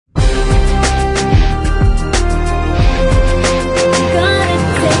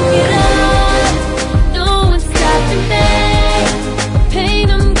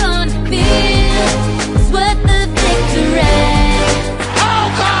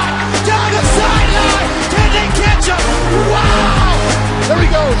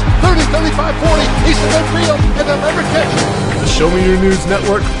30, 35, 40. He's to midfield, and they'll never catch him. The Show Me Your News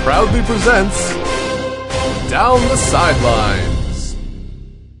Network proudly presents Down the Sidelines.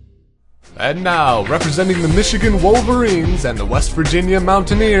 And now, representing the Michigan Wolverines and the West Virginia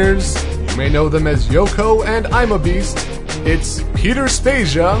Mountaineers, you may know them as Yoko and I'm a Beast, it's Peter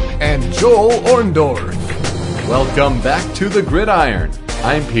Spezia and Joel Orndorff. Welcome back to the Gridiron.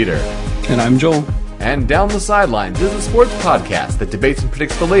 I'm Peter. And I'm Joel. And Down the Sidelines is a sports podcast that debates and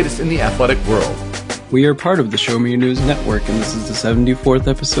predicts the latest in the athletic world. We are part of the Show Me Your News Network, and this is the 74th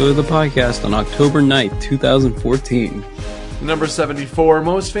episode of the podcast on October 9th, 2014. Number 74,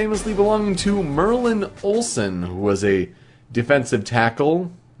 most famously belonging to Merlin Olsen, who was a defensive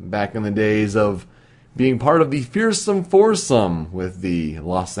tackle back in the days of being part of the fearsome foursome with the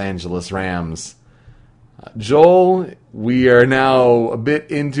Los Angeles Rams. Joel, we are now a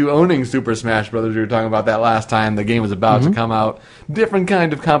bit into owning Super Smash Brothers. We were talking about that last time. The game was about to come out. Different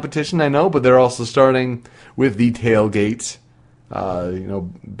kind of competition, I know, but they're also starting with the tailgate.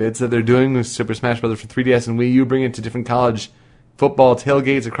 Bits that they're doing with Super Smash Brothers for 3DS and Wii U, bring it to different college football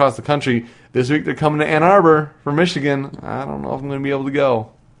tailgates across the country. This week they're coming to Ann Arbor for Michigan. I don't know if I'm going to be able to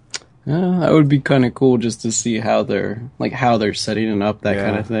go. That would be kind of cool just to see how they're setting it up, that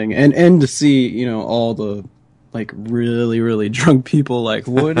kind of thing, and to see all the really really drunk people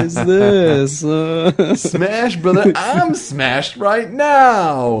what is this? Smash brother, I'm smashed right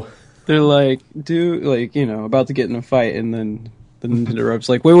now. They're about to get in a fight, and then the Nintendo rep's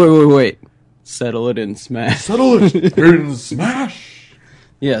wait, settle it and smash. Settle it and smash.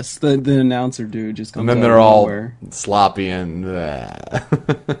 Yes, the announcer dude just comes. And then out they're of all nowhere. sloppy and.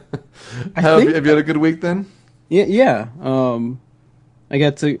 Have you had a good week then? Yeah. I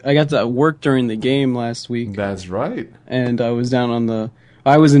got to work during the game last week. That's right. And I was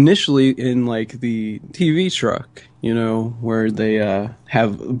I was initially in the TV truck, where they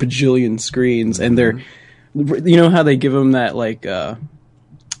have a bajillion screens, and they're, how they give them that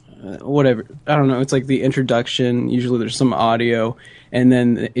whatever, I don't know, it's the introduction. Usually there's some audio, and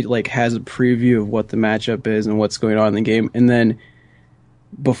then it has a preview of what the matchup is and what's going on in the game, and then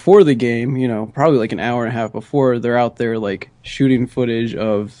before the game, probably an hour and a half before, they're out there shooting footage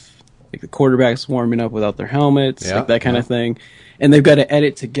of the quarterbacks warming up without their helmets, that kind of thing, and they've got to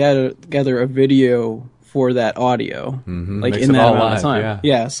edit together a video for that audio, in that amount of time.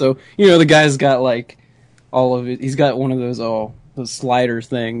 Yeah. So the guy's got all of it. He's got one of those slider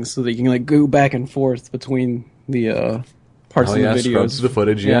things so that you can go back and forth between the parts of the videos, the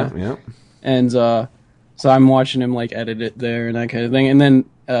footage. Yeah. And so I'm watching him edit it there and that kind of thing. And then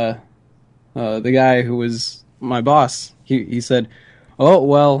the guy who was my boss, he said, "Oh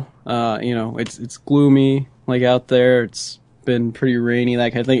well, it's gloomy out there. It's been pretty rainy,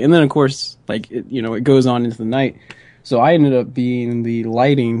 that kind of thing." And then of course it goes on into the night. So I ended up being the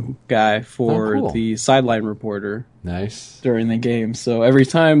lighting guy for the sideline reporter. Nice. During the game. So every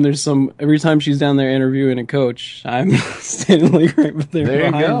time she's down there interviewing a coach, I'm standing right there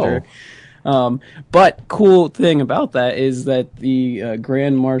behind her. But cool thing about that is that the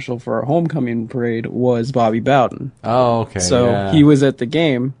grand marshal for our homecoming parade was Bobby Bowden. Oh, okay. So he was at the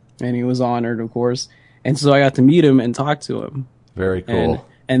game, and he was honored, of course. And so I got to meet him and talk to him. Very cool.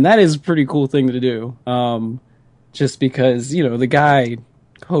 And that is a pretty cool thing to do. Just because, the guy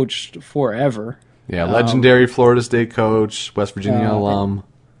coached forever. Yeah, legendary Florida State coach, West Virginia alum.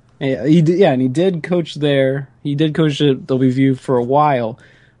 Yeah, and he did coach there. He did coach at WVU for a while.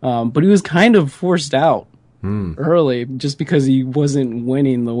 But he was kind of forced out early just because he wasn't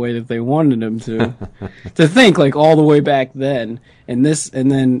winning the way that they wanted him to. To think all the way back then, and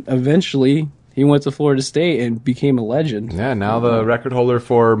then eventually he went to Florida State and became a legend. Yeah, now the record holder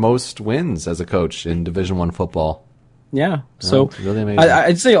for most wins as a coach in Division I football. Yeah, so really amazing.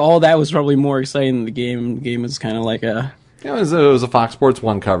 I'd say all that was probably more exciting than the game. The game was kind of like a. It was a Fox Sports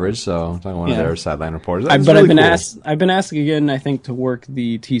 1 coverage, so talking one of their sideline reporters. But really I've been asked again, I think, to work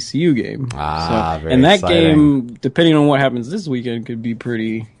the TCU game. Very and that exciting. game, depending on what happens this weekend, could be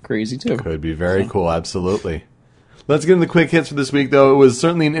pretty crazy too. Could be very cool, absolutely. Let's get into the quick hits for this week, though. It was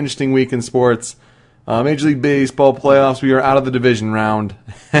certainly an interesting week in sports. Major League Baseball playoffs, we are out of the division round,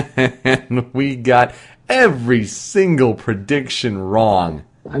 and we got every single prediction wrong.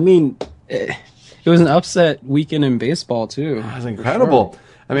 I mean, it was an upset weekend in baseball, too. It was incredible. Sure.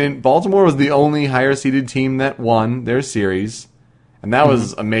 I mean, Baltimore was the only higher-seeded team that won their series, and that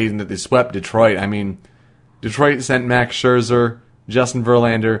was amazing that they swept Detroit. I mean, Detroit sent Max Scherzer, Justin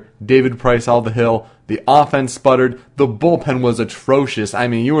Verlander, David Price all the hill. The offense sputtered. The bullpen was atrocious. I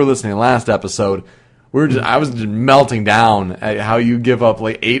mean, you were listening last episode. I was just melting down at how you give up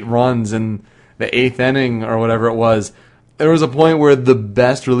 8 runs in the 8th inning or whatever it was. there was a point where the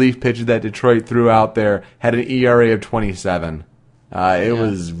best relief pitcher that Detroit threw out there had an ERA of 27. It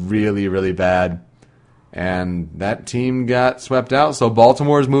was really, really bad. And that team got swept out, so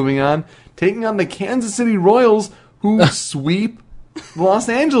Baltimore is moving on, taking on the Kansas City Royals, who sweep the Los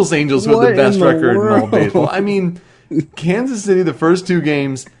Angeles Angels, who have the best record in all of baseball. I mean, Kansas City, the first two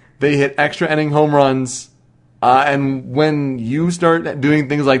games, they hit extra inning home runs. And when you start doing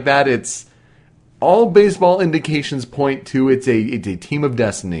things like that, it's all baseball indications point to it's a team of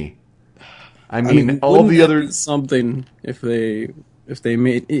destiny. I mean all the other something if they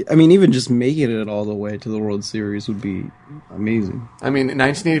made. I mean, even just making it all the way to the World Series would be amazing. I mean, in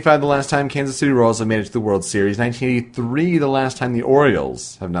 1985, the last time Kansas City Royals have made it to the World Series. 1983, the last time the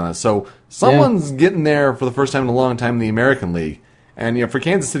Orioles have done that. So someone's getting there for the first time in a long time in the American League. And for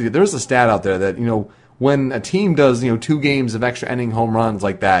Kansas City, there's a stat out there that when a team does 2 games of extra inning home runs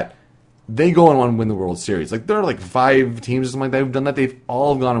like that, they go on and win the World Series. Like there are 5 teams or something like that who've done that. They've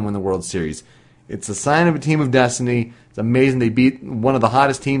all gone and win the World Series. It's a sign of a team of destiny. It's amazing. They beat one of the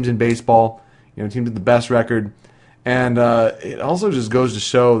hottest teams in baseball, team with the best record. And it also just goes to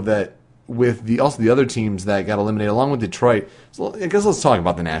show that with the other teams that got eliminated, along with Detroit. So I guess let's talk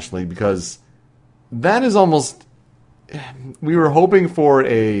about the National League, because that is almost... We were hoping for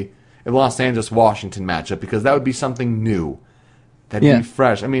a Los Angeles-Washington matchup, because that would be something new. That'd be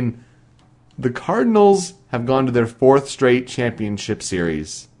fresh. I mean, the Cardinals have gone to their 4th straight championship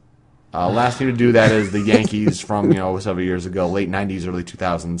series. Last team to do that is the Yankees from several years ago, late 90s, early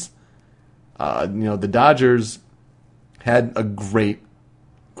 2000s. The Dodgers had a great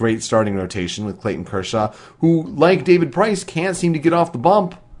starting rotation with Clayton Kershaw, who, like David Price, can't seem to get off the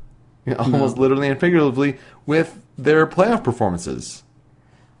bump, almost literally and figuratively, with their playoff performances.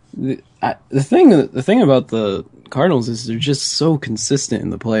 The thing about the Cardinals is they're just so consistent in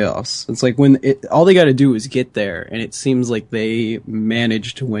the playoffs. It's like all they got to do is get there, and it seems like they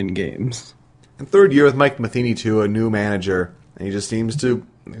manage to win games. And third year with Mike Matheny too, a new manager, and he just seems to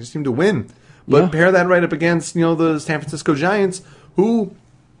win. But pair that right up against the San Francisco Giants, who,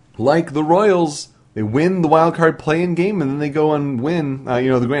 like the Royals, they win the wild card play-in game, and then they go and win.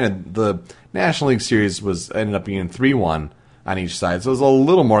 The National League Series ended up being 3-1 on each side, so it was a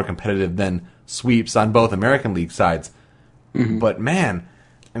little more competitive than sweeps on both American League sides. Mm-hmm. But man,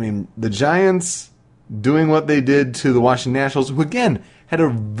 I mean, the Giants doing what they did to the Washington Nationals, who again had a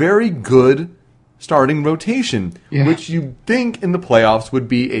very good starting rotation, which you'd think in the playoffs would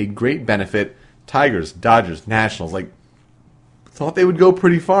be a great benefit. Tigers, Dodgers, Nationals, thought they would go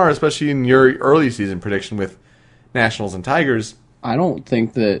pretty far, especially in your early season prediction with Nationals and Tigers. I don't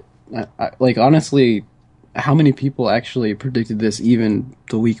think that, honestly, how many people actually predicted this even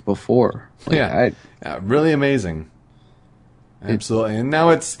the week before? Really amazing. Absolutely. And now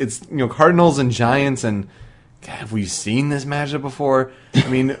it's Cardinals and Giants, and God, have we seen this matchup before? I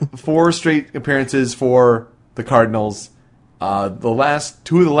mean, 4 straight appearances for the Cardinals. The last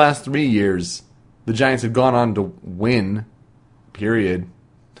 2 of the last 3 years, the Giants have gone on to win. Period.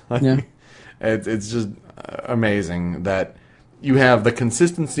 It's just amazing that you have the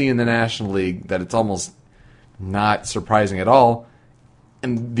consistency in the National League that it's almost not surprising at all.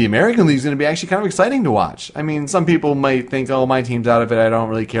 And the American League is going to be actually kind of exciting to watch. I mean, some people might think, oh, my team's out of it. I don't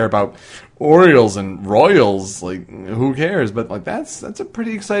really care about Orioles and Royals. Who cares? But, that's a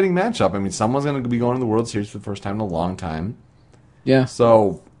pretty exciting matchup. I mean, someone's going to be going to the World Series for the first time in a long time. Yeah.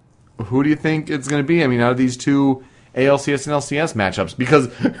 So, who do you think it's going to be? I mean, out of these 2 ALCS and LCS matchups, because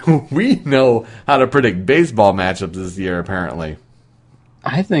we know how to predict baseball matchups this year, apparently.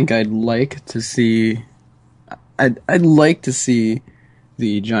 I think I'd like to see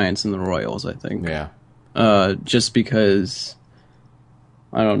the Giants and the Royals, I think. Yeah. Just because,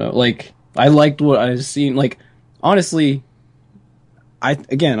 I don't know, I liked what I've seen. Honestly, I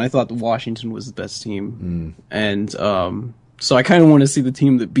thought the Washington was the best team. And so I kind of want to see the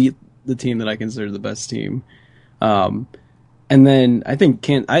team that beat the team that I consider the best team. And then I think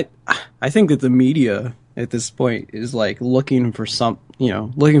I think that the media at this point is looking for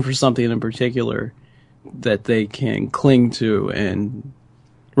something in particular that they can cling to and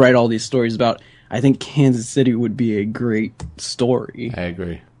write all these stories about. I think Kansas City would be a great story. I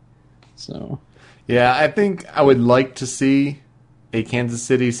agree. So, yeah, I think I would like to see a Kansas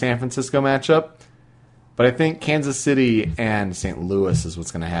City-San Francisco matchup, but I think Kansas City and St. Louis is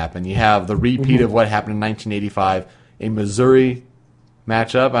what's going to happen. You have the repeat of what happened in 1985, a Missouri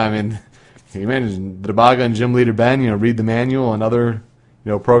matchup. I mean, can you imagine Drabaga and Jim Leader Ben, read the manual and other,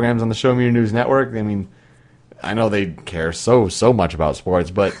 programs on the Show Me Your News network. I mean, I know they care so much about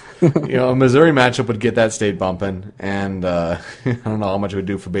sports, but a Missouri matchup would get that state bumping, and I don't know how much it would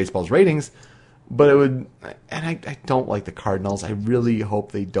do for baseball's ratings, But it would, and I don't like the Cardinals. I really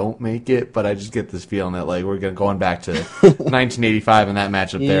hope they don't make it, but I just get this feeling that like we're going back to 1985 in that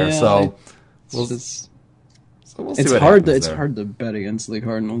matchup there. So we'll see it's what hard. happens It's hard to bet against the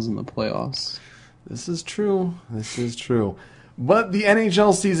Cardinals in the playoffs. This is true. But the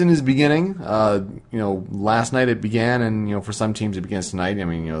NHL season is beginning. Last night it began, and for some teams it begins tonight. I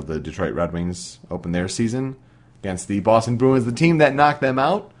mean, the Detroit Red Wings opened their season against the Boston Bruins, the team that knocked them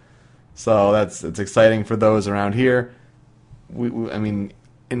out. So it's exciting for those around here. I mean,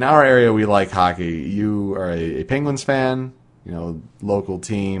 in our area we like hockey. You are a Penguins fan, local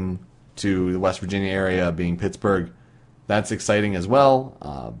team to the West Virginia area being Pittsburgh. That's exciting as well.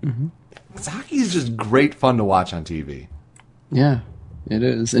 Hockey is just great fun to watch on TV. Yeah, it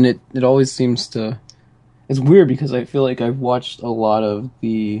is. And it always seems to... It's weird because I feel like I've watched a lot of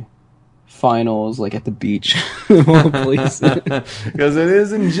the finals like at the beach of all places. Because it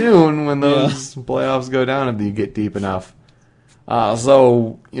is in June when those playoffs go down if you get deep enough.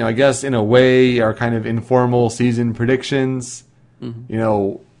 So I guess in a way our kind of informal season predictions,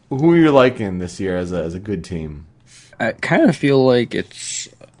 who are you liking this year as a good team? I kind of feel like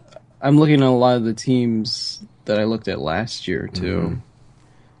I'm looking at a lot of the teams that I looked at last year too.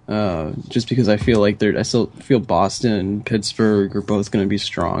 Just because I feel like I still feel Boston and Pittsburgh are both going to be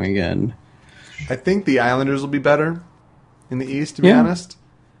strong again. I think the Islanders will be better in the East, to be honest.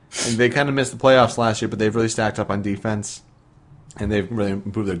 And they kind of missed the playoffs last year, but they've really stacked up on defense, and they've really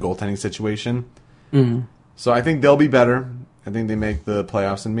improved their goaltending situation. Mm-hmm. So I think they'll be better. I think they make the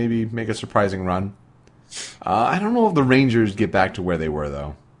playoffs and maybe make a surprising run. I don't know if the Rangers get back to where they were,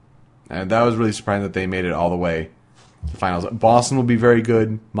 though. And that was really surprising that they made it all the way to the finals. Boston will be very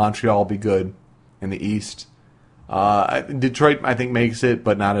good. Montreal will be good in the East. Detroit, I think, makes it,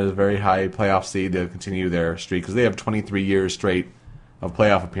 but not at a very high playoff seed. They'll continue their streak because they have 23 years straight of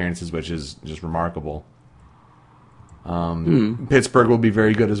playoff appearances, which is just remarkable. Pittsburgh will be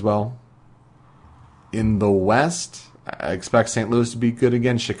very good as well. In the West, I expect St. Louis to be good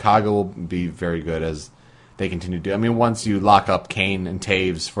again. Chicago will be very good as they continue to do. I mean, once you lock up Kane and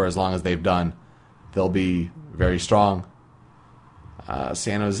Taves for as long as they've done, they'll be very strong.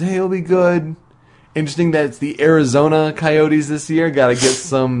 San Jose will be good. Interesting that it's the Arizona Coyotes this year. Got to get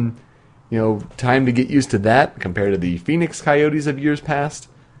some, time to get used to that compared to the Phoenix Coyotes of years past.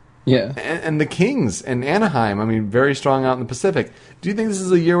 Yeah. And the Kings and Anaheim, I mean, very strong out in the Pacific. Do you think this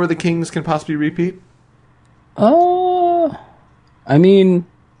is a year where the Kings can possibly repeat? I mean,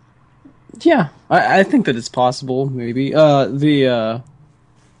 yeah, I think that it's possible, maybe. I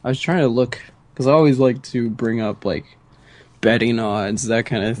was trying to look, because I always like to bring up, like, betting odds, that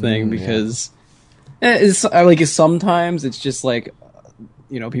kind of thing, because sometimes it's just like,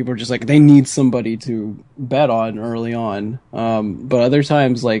 people are just like, they need somebody to bet on early on. But other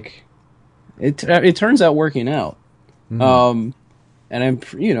times, like, it turns out working out. And I'm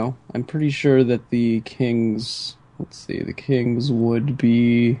pretty sure that the Kings, the Kings would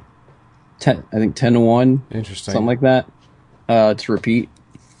be 10-1. Interesting. Something like that, to repeat.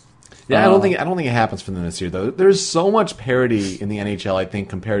 Yeah, I don't think it happens for them this year, though. There's so much parity in the NHL, I think,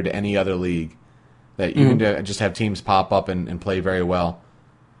 compared to any other league, that you can just have teams pop up and play very well.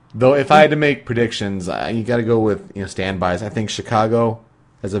 Though, if I had to make predictions, you got to go with standbys. I think Chicago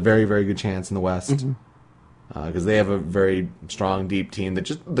has a very, very good chance in the West because they have a very strong, deep team. That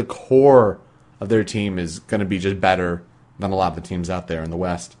just the core of their team is going to be just better than a lot of the teams out there in the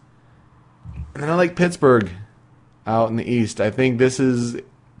West. And then I like Pittsburgh out in the East. I think this is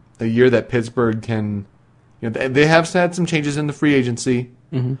a year that Pittsburgh can. They have had some changes in the free agency,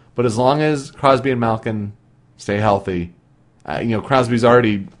 but as long as Crosby and Malkin stay healthy. Crosby's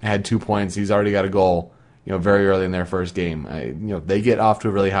already had 2 points. He's already got a goal, very early in their first game. They get off to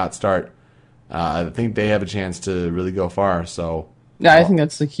a really hot start. I think they have a chance to really go far. So, yeah, I think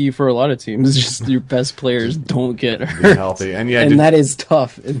that's the key for a lot of teams. Just your best players don't get hurt. Be healthy, and that is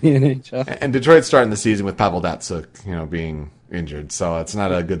tough in the NHL. And Detroit's starting the season with Pavel Datsyuk, being injured, so it's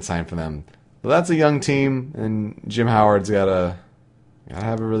not a good sign for them. But that's a young team, and Jim Howard's gotta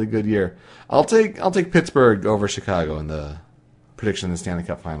have a really good year. I'll take Pittsburgh over Chicago in the prediction in the Stanley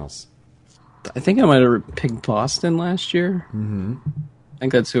Cup Finals. I think I might have picked Boston last year. Mm-hmm. I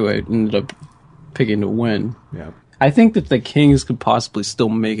think that's who I ended up picking to win. Yeah. I think that the Kings could possibly still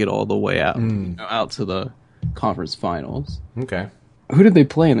make it all the way out to the conference finals. Okay. Who did they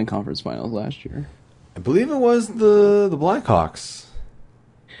play in the conference finals last year? I believe it was the Blackhawks.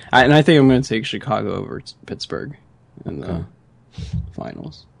 And I think I'm going to take Chicago over Pittsburgh in the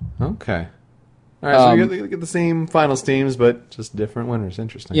finals. Okay. All right, so we get the same finals teams, but just different winners.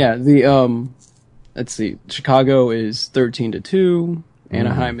 Interesting. Yeah, let's see. Chicago is 13-2.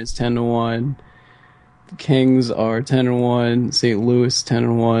 Anaheim is 10-1. Kings are 10-1. St. Louis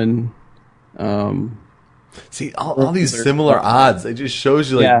 10-1. See, all these similar odds. It just shows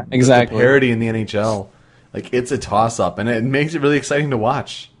you like exactly. the parity in the NHL. Like it's a toss-up, and it makes it really exciting to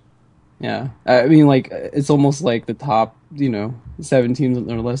watch. Yeah, I mean, like it's almost like the top, 7 teams on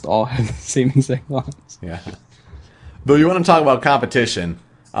their list all have the same exact odds. Yeah. Though you want to talk about competition,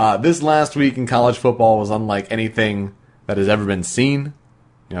 this last week in college football was unlike anything that has ever been seen.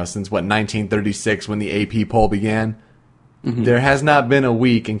 Since 1936 when the AP poll began. Mm-hmm. There has not been a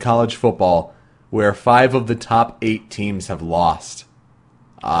week in college football where 5 of the top 8 teams have lost.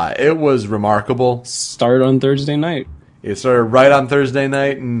 It was remarkable. Started on Thursday night. It started right on Thursday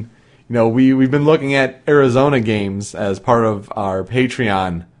night, and we've been looking at Arizona games as part of our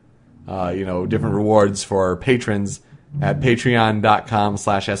Patreon. Different rewards for our patrons at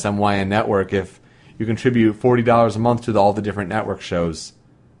patreon.com/SMYN network. If you contribute $40 a month to all the different network shows,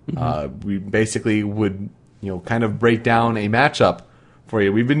 we basically would kind of break down a matchup for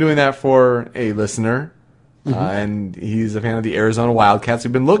you. We've been doing that for a listener, and he's a fan of the Arizona Wildcats.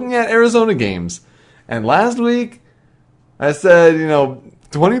 We've been looking at Arizona games, and last week I said,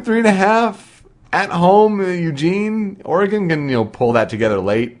 23.5 at home, Eugene, Oregon can pull that together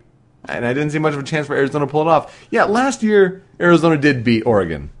late, and I didn't see much of a chance for Arizona to pull it off. Yeah, last year Arizona did beat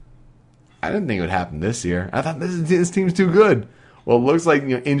Oregon. I didn't think it would happen this year. I thought this team's too good. Well, it looks like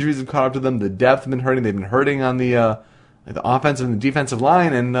injuries have caught up to them. The depth have been hurting. They've been hurting on the offensive and the defensive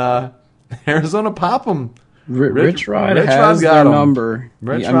line, and Arizona pop them. Rich Rod has their number.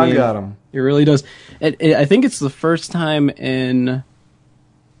 Rich Rod got them. It really does. I think it's the first time in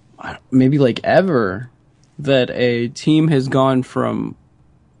maybe like ever that a team has gone from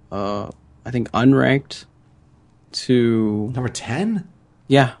I think unranked to number 10.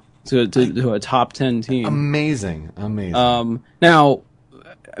 Yeah. To a top 10 team. Amazing. Now,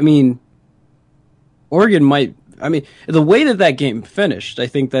 I mean, Oregon might. I mean, the way that game finished, I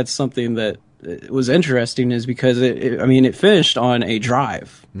think that's something that was interesting, is because it finished on a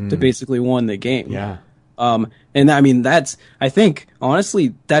drive that basically won the game. Yeah. And I mean, I think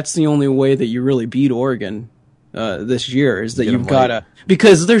honestly, that's the only way that you really beat Oregon this year, is that you've got to,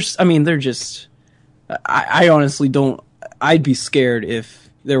 because they're just. I honestly don't. I'd be scared if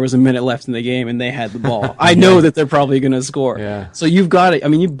there was a minute left in the game and they had the ball. I know that they're probably going to score. Yeah. So you've got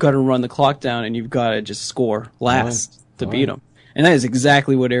to run the clock down, and you've got to just score last to beat them. And that is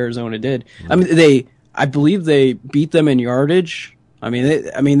exactly what Arizona did. I mean, I believe they beat them in yardage. They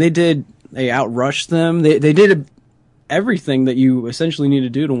outrushed them. They did everything that you essentially need to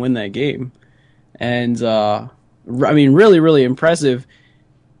do to win that game. And, really, really impressive.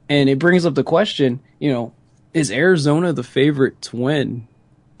 And it brings up the question, is Arizona the favorite to win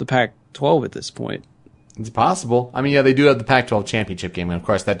the Pac-12 at this point? It's possible. They do have the Pac-12 championship game, and of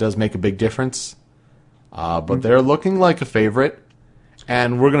course that does make a big difference. But they're looking like a favorite,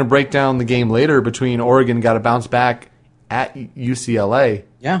 and we're going to break down the game later between Oregon got to bounce back at UCLA.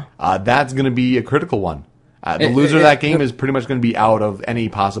 Yeah. That's going to be a critical one. The loser of that game is pretty much going to be out of any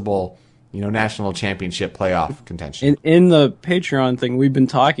possible national championship playoff contention. In the Patreon thing, we've been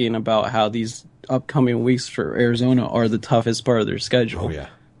talking about how these upcoming weeks for Arizona are the toughest part of their schedule. Oh, yeah.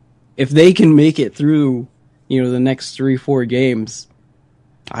 If they can make it through, the next 3-4 games,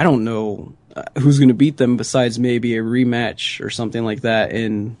 I don't know who's going to beat them besides maybe a rematch or something like that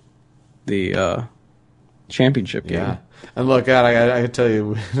in the championship game. Yeah. And look, God, I tell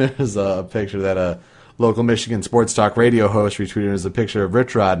you, there's a picture that a local Michigan sports talk radio host retweeted. There's a picture of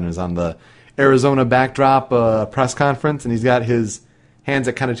Rich Rod, and it's on the Arizona backdrop press conference, and he's got his hands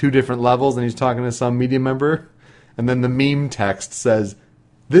at kind of 2 different levels, and he's talking to some media member, and then the meme text says,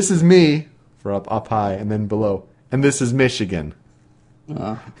 "This is me," for up high, and then below, "and this is Michigan."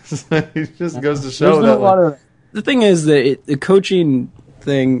 It just goes to show that the thing is that the coaching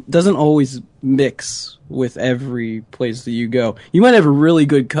thing doesn't always mix with every place that you go. You might have a really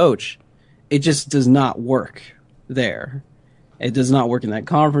good coach, it just does not work there. It does not work in that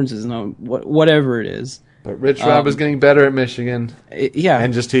conference. It's not whatever it is. But Rich Rod was getting better at Michigan. Yeah.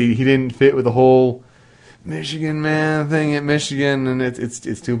 And just he didn't fit with the whole Michigan man thing at Michigan, and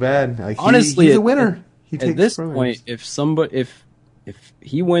it's too bad. Honestly, he's a winner. At this point, if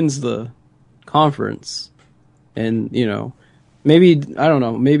he wins the conference, and maybe I don't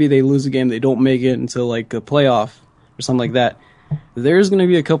know, maybe they lose a game, they don't make it until like a playoff or something like that, there's going to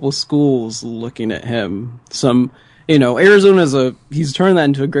be a couple of schools looking at him. Arizona's he's turned that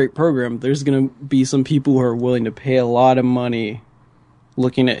into a great program. There's going to be some people who are willing to pay a lot of money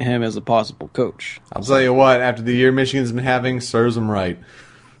looking at him as a possible coach. I'll tell you what, after the year Michigan's been having, serves them right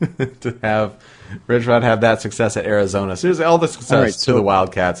to have Rich Rod have that success at Arizona. Seriously, all the success to the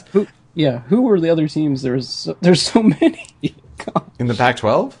Wildcats. Yeah, who were the other teams? There's so many. God. In the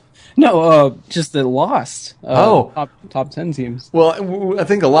Pac-12? No, just that lost. Top 10 teams. Well, I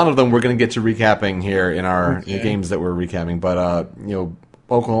think a lot of them we're going to get to recapping here in our games that we're recapping. But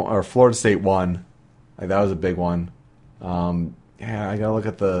Oklahoma or Florida State won. Like, that was a big one. Yeah, I got to look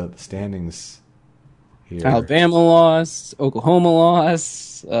at the standings here. Alabama lost. Oklahoma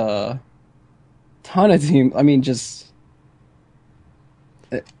lost. Ton of teams. I mean, just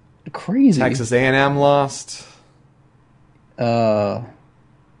crazy. Texas A&M lost. Who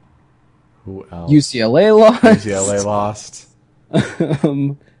else? UCLA lost. UCLA lost.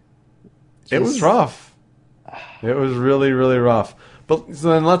 It was rough. It was really, really rough. But so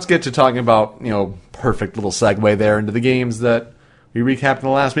then let's get to talking about, perfect little segue there into the games that we recapped in the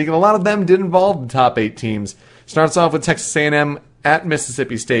last week. And a lot of them did involve the top 8 teams. Starts off with Texas A&M at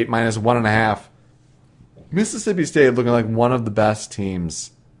Mississippi State, -1.5. Mississippi State looking like one of the best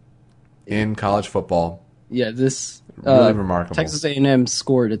teams in college football. Yeah, this really remarkable. Texas A&M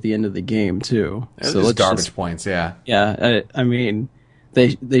scored at the end of the game too. So it's garbage points, yeah. Yeah, I mean,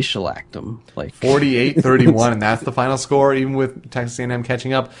 they shellacked them like 48-31, and that's the final score. Even with Texas A&M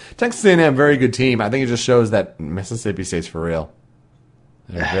catching up, Texas A&M very good team. I think it just shows that Mississippi State's for real.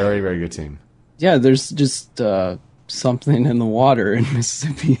 They're a very, very good team. Yeah, there's just something in the water in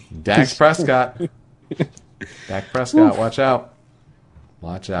Mississippi. Dak Prescott. Dak Prescott, watch out.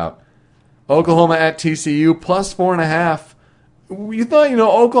 Watch out. Oklahoma at TCU, +4.5. You thought,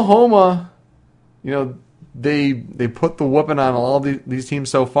 Oklahoma, they put the whooping on all these teams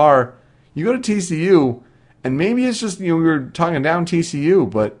so far. You go to TCU, and maybe it's just, we were talking down TCU,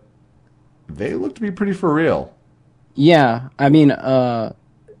 but they look to be pretty for real. Yeah, I mean,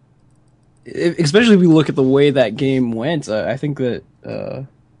 especially if we look at the way that game went, I think that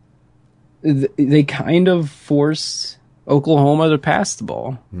they kind of forced Oklahoma to pass the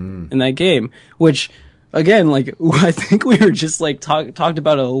ball in that game, which, again, like I think we were just like talked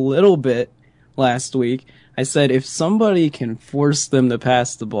about a little bit last week. I said if somebody can force them to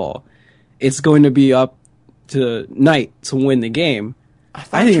pass the ball, it's going to be up to Knight to win the game. I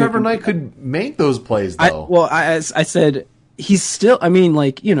think Trevor Knight could make those plays, though. I said he's still. I mean,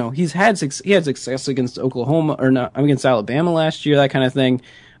 like he had success against Oklahoma or not against Alabama last year, that kind of thing.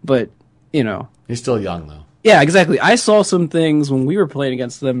 But he's still young, though. Yeah, exactly. I saw some things when we were playing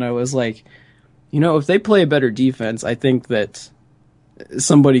against them, and I was like, if they play a better defense, I think that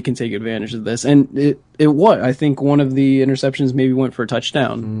somebody can take advantage of this. And it was. I think one of the interceptions maybe went for a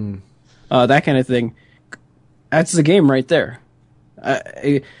touchdown. That kind of thing. That's the game right there.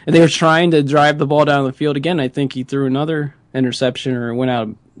 They were trying to drive the ball down the field again. I think he threw another interception or went out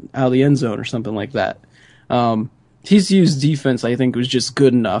of the end zone or something like that. TCU's defense, I think, was just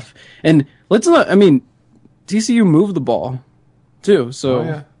good enough. And TCU moved the ball too.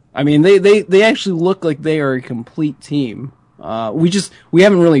 So, I mean, they actually look like they are a complete team. We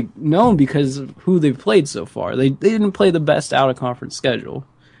haven't really known because of who they've played so far. They didn't play the best out of conference schedule.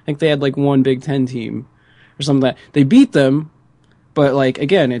 I think they had like one Big Ten team or something like that. They beat them, but like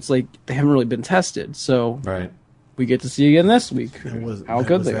again, it's like they haven't really been tested. So right. We get to see again this week how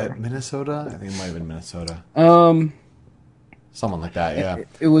good they are. Minnesota? I think it might have been Minnesota. Someone like that, yeah.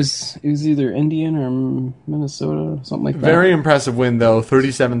 It was either Indian or Minnesota, something like that. Very impressive win, though,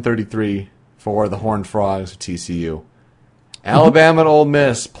 37-33 for the Horned Frogs of TCU. Alabama at Ole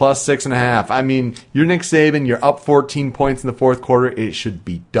Miss, +6.5. I mean, you're Nick Saban, you're up 14 points in the fourth quarter. It should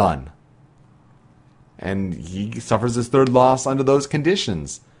be done. And he suffers his third loss under those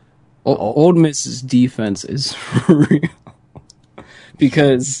conditions. Ole Miss's defense is real.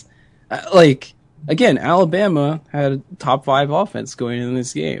 Because, again, Alabama had a top 5 offense going in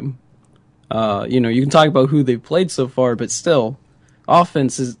this game. You can talk about who they've played so far, but still,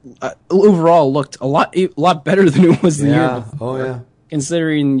 offense is overall looked a lot better than it was the year before. Oh yeah,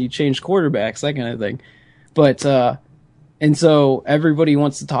 considering you changed quarterbacks, that kind of thing. But and so everybody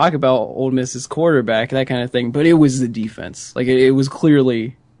wants to talk about Ole Miss's quarterback, that kind of thing. But it was the defense. Like it was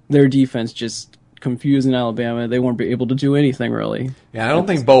clearly their defense just confusing Alabama. They weren't able to do anything really. Yeah, I don't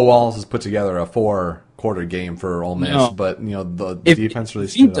think Bo Wallace has put together a 4-quarter game for Ole Miss, but the defense really.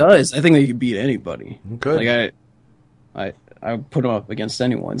 If he does, I think they could beat anybody. Good. I put them up against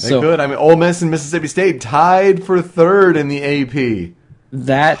anyone. They could. I mean, Ole Miss and Mississippi State tied for 3rd in the AP.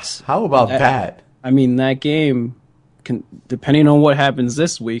 How about that? I mean, that game, depending on what happens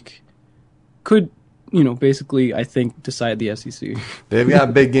this week, could basically, I think, decide the SEC. They've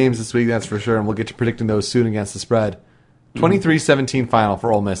got big games this week, that's for sure, and we'll get to predicting those soon against the spread. 23-17 final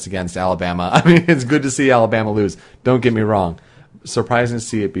for Ole Miss against Alabama. I mean, it's good to see Alabama lose. Don't get me wrong. Surprising to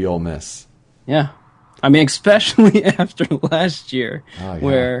see it be Ole Miss. Yeah. I mean, especially after last year,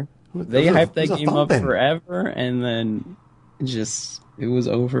 where They hyped that game up forever, and then it was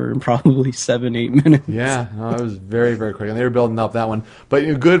over in probably 7-8 minutes. Yeah, no, it was very, very quick, and they were building up that one.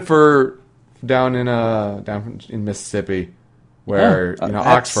 But good for down in Mississippi, where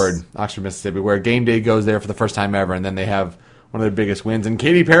Oxford, Mississippi, where game day goes there for the first time ever, and then they have one of their biggest wins. And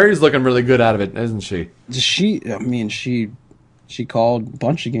Katy Perry's looking really good out of it, isn't she? She called a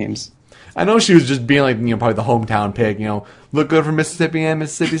bunch of games. I know she was just being like, probably the hometown pick, look good for Mississippi and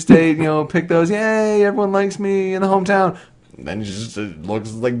Mississippi State, pick those, yay, everyone likes me in the hometown. Then it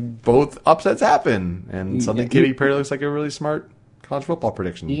looks like both upsets happen, and suddenly Katy Perry looks like a really smart college football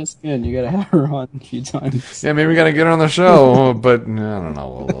prediction. Yes, good. You gotta have her on a few times. Yeah, maybe we gotta get her on the show, but I don't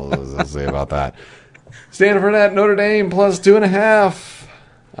know what we'll say about that. Stanford at Notre Dame plus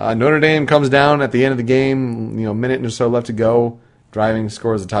 2.5. Notre Dame comes down at the end of the game, minute or so left to go. Driving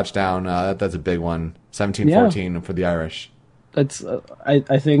scores a touchdown. That's a big one. 17-14 for the Irish. That's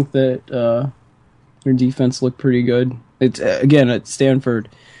I think that their defense looked pretty good. It's again at Stanford.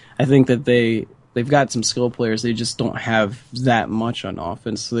 I think that they've got some skill players. They just don't have that much on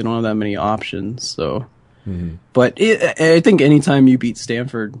offense, so they don't have that many options. So, but I think anytime you beat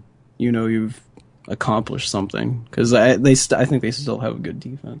Stanford, you've accomplished something, because I think they still have a good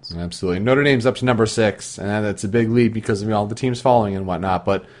defense. Absolutely. Notre Dame's up to number 6, and that's a big leap because of all the teams following and whatnot.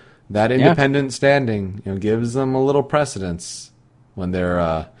 But that independent standing, gives them a little precedence when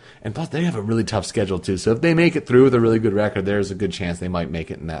they're. And plus, they have a really tough schedule too. So if they make it through with a really good record, there's a good chance they might make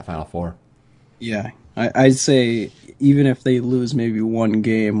it in that Final Four. Yeah, I'd say even if they lose maybe one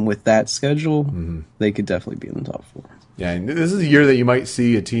game with that schedule, they could definitely be in the top 4. Yeah, and this is a year that you might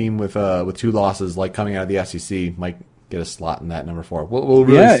see a team with 2 losses, like coming out of the SEC, might get a slot in that number 4. We'll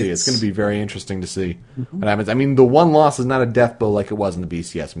really see. It's going to be very interesting to see what happens. I mean, the one loss is not a death blow like it was in the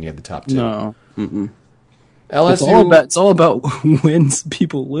BCS when you had the top 2. No. LSU. It's all about wins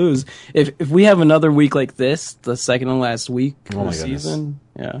people lose. If we have another week like this, the second and last week of the season,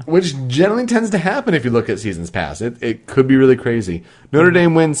 which generally tends to happen if you look at seasons past, it could be really crazy. Notre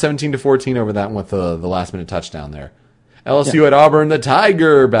Dame wins 17-14 over that one with the last minute touchdown there. LSU at Auburn, the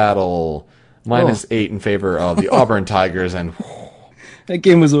Tiger battle, -8 in favor of the Auburn Tigers, and that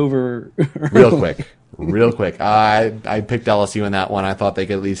game was over real quick. I picked LSU in that one. I thought they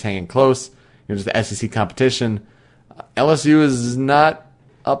could at least hang in close. Just the SEC competition. LSU is not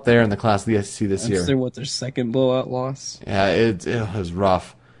up there in the class of the SEC this year. Their second blowout loss? Yeah, it was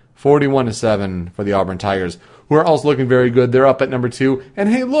rough. 41-7 for the Auburn Tigers, who are also looking very good. They're up at number 2. And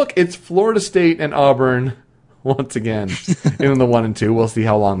hey, look, it's Florida State and Auburn once again in the 1 and 2. We'll see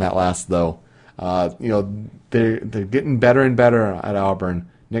how long that lasts, though. They're getting better and better at Auburn.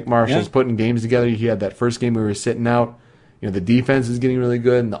 Nick Marshall's putting games together. He had that first game we were sitting out. The defense is getting really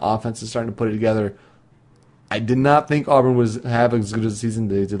good, and the offense is starting to put it together. I did not think Auburn was have as good a season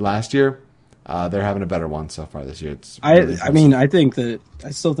they did last year. They're having a better one so far this year. It's really I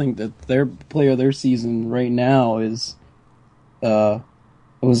still think that their player of their season right now is, it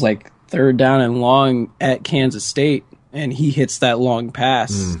was like 3rd down and long at Kansas State, and he hits that long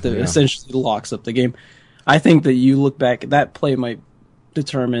pass that essentially locks up the game. I think that you look back, that play might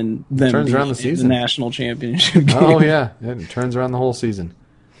determine them being the national championship game. Oh, yeah. It turns around the whole season.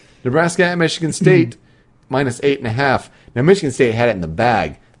 Nebraska at Michigan State, -8.5. Now, Michigan State had it in the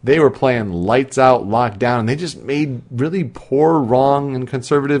bag. They were playing lights out, locked down, and they just made really poor, wrong, and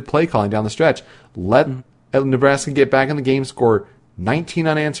conservative play calling down the stretch. Let Nebraska get back in the game, score 19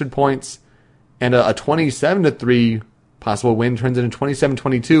 unanswered points, and a 27-3 possible win turns into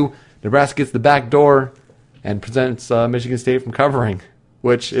 27-22. Nebraska gets the back door and prevents Michigan State from covering,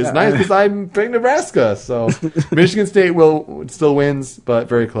 which is nice because I'm picking Nebraska. So Michigan State still wins, but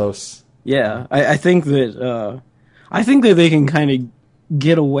very close. Yeah, I think that they can kind of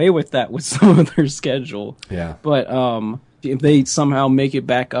get away with that with some of their schedule. Yeah, but if they somehow make it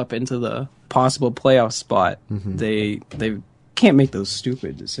back up into the possible playoff spot, they can't make those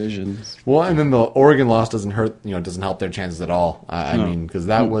stupid decisions. Well, and then the Oregon loss doesn't help their chances at all. I mean, because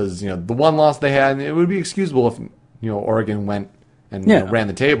that was the one loss they had, and it would be excusable if Oregon went and ran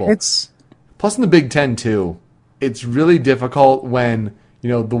the table. Plus in the Big Ten too, it's really difficult when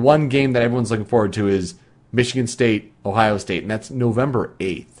the one game that everyone's looking forward to is Michigan State, Ohio State, and that's November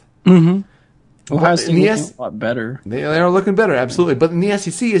 8th. Ohio State looking a lot better. They are looking better, absolutely. But in the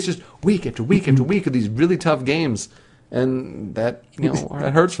SEC, it's just week after week after week of these really tough games. And that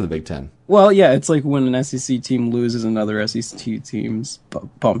that hurts for the Big Ten. Well, yeah, it's like when an SEC team loses, another SEC team's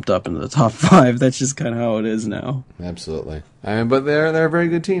bumped up into the top 5. That's just kind of how it is now. Absolutely. But they're very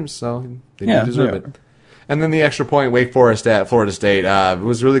good teams, so they do deserve it. And then the extra point, Wake Forest at Florida State, it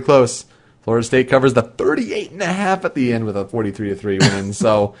was really close. Florida State covers the 38.5 at the end with a 43-3 win.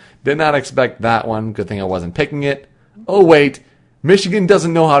 So did not expect that one. Good thing I wasn't picking it. Oh, wait. Michigan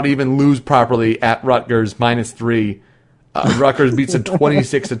doesn't know how to even lose properly at Rutgers, -3. Rutgers beats it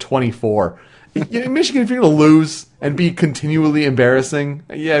 26-24. Michigan, if you're going to lose and be continually embarrassing,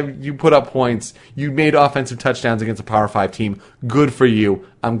 yeah, you put up points. You made offensive touchdowns against a Power 5 team. Good for you.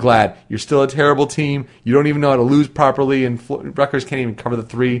 I'm glad. You're still a terrible team. You don't even know how to lose properly, and Rutgers can't even cover the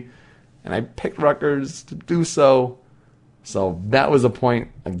 3. And I picked Rutgers to do so. So that was a point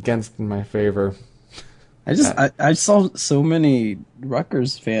against in my favor. I saw so many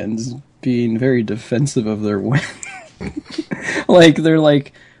Rutgers fans being very defensive of their win. Like, they're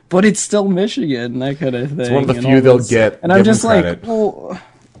like, but it's still Michigan, that kind of thing. It's one of the few they'll get. And I'm just like, well,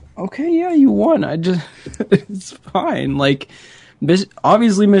 okay, yeah, you won. It's fine. Like,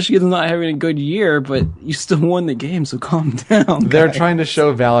 obviously Michigan's not having a good year, but you still won the game, so calm down. They're guys. trying to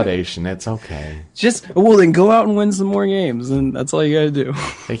show validation. It's okay. Well, then go out and win some more games, and that's all you gotta do.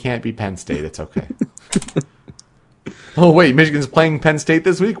 They can't be Penn State. It's okay. Oh, wait, Michigan's playing Penn State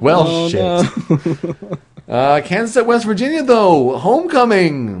this week? Well, shit. No. Kansas at West Virginia, though.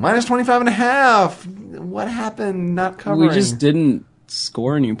 Homecoming, -25.5. What happened? Not covering. We just didn't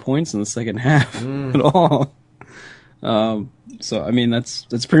score any points in the second half at all. So, I mean, that's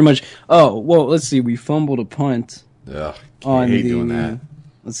pretty much... Oh, well, let's see. We fumbled a punt Ugh, on hate doing that.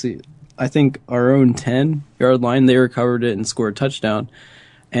 Let's see. I think our own 10-yard line, they recovered it and scored a touchdown.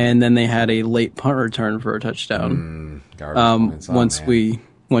 And then they had a late punt return for a touchdown. Once we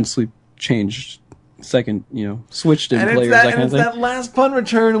changed second, switched in and players, that kind and of it's thing. that last punt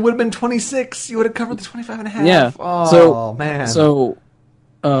return. It would have been 26. You would have covered the 25.5. Yeah. Oh, man. So,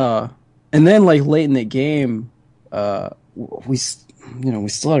 and then like late in the game, we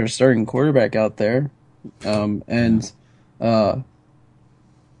still had our starting quarterback out there, and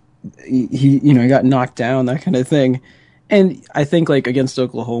he got knocked down, that kind of thing. And I think, like, against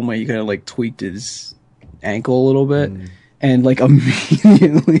Oklahoma, he kind of, like, tweaked his ankle a little bit. And, like,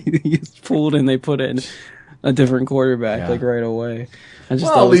 immediately he's pulled and they put in a different quarterback, like, right away. At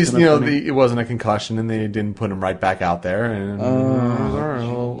least, it wasn't a concussion and they didn't put him right back out there. And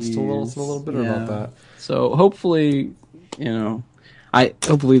still a little bitter about that. So, hopefully,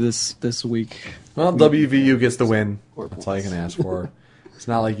 hopefully this week. Well, WVU gets the win. That's all you can ask for. It's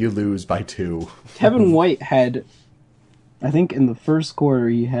not like you lose by 2. Kevin White had... I think in the first quarter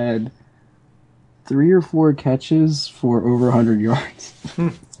he had 3 or 4 catches for over 100 yards.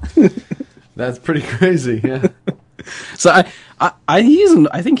 That's pretty crazy, yeah. So I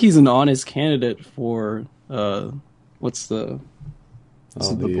think he's an honest candidate for what's the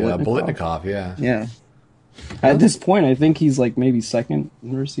Biletnikoff, yeah. Yeah. At this point, I think he's like maybe second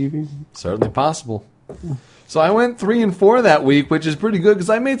in receiving. Certainly possible. So I went 3-4 that week, which is pretty good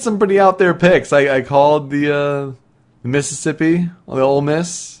because I made some pretty out there picks. I called the Mississippi, the Ole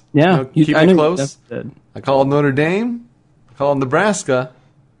Miss. Yeah, keep it close. I called Notre Dame. I called Nebraska.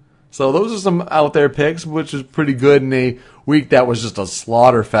 So those are some out there picks, which is pretty good in a week that was just a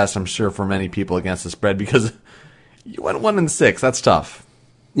slaughter fest, I'm sure, for many people against the spread because you went 1-6. That's tough.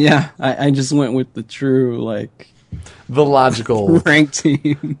 Yeah, I just went with the true, the logical ranked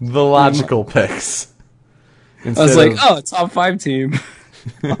team. The logical picks. Instead I was like, top 5 team.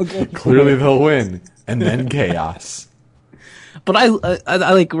 Clearly they'll win. And then chaos. But I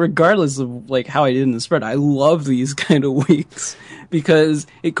like, regardless of like how I did in the spread, I love these kind of weeks because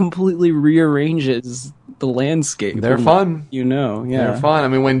it completely rearranges the landscape. They're fun. Yeah. They're fun. I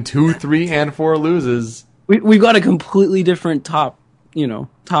mean, when 2, 3, and 4 loses, we've got a completely different top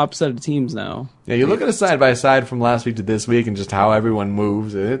set of teams now. Yeah, you look at a side by side from last week to this week, and just how everyone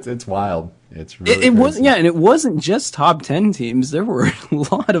moves. It's wild. It's really it wasn't. Yeah, and it wasn't just top 10 teams. There were a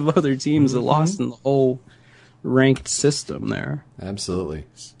lot of other teams that lost in the whole ranked system there. Absolutely.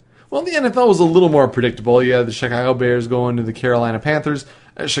 Well, the NFL was a little more predictable. You had the Chicago Bears going to the Carolina Panthers.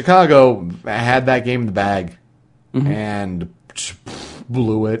 Chicago had that game in the bag and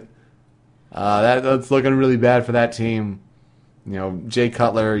blew it. That's looking really bad for that team. Jay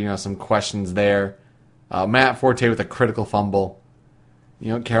Cutler, some questions there. Matt Forte with a critical fumble.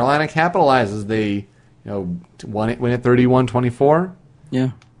 Carolina capitalizes. They, win it 31-24.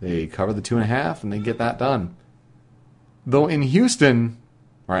 Yeah. They cover the 2.5 and they get that done. Though in Houston,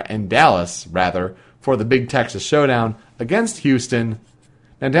 or in Dallas rather, for the big Texas showdown against Houston,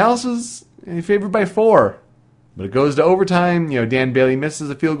 now Dallas was favored by 4. But it goes to overtime. Dan Bailey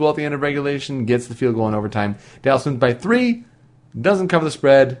misses a field goal at the end of regulation, gets the field goal in overtime. Dallas wins by 3, doesn't cover the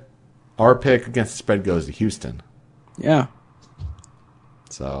spread. Our pick against the spread goes to Houston. Yeah.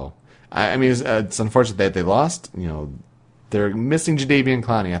 So, I mean, it's unfortunate that they lost. They're missing Jadeveon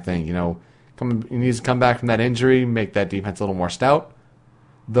Clowney, I think. He needs to come back from that injury, make that defense a little more stout.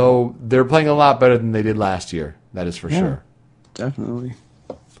 Though they're playing a lot better than they did last year. That is for sure. Definitely.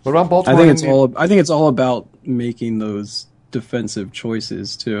 What about Baltimore? I think it's all about making those defensive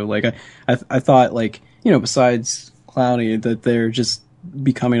choices too. Like I thought, like, you know, besides Clowney, that they're just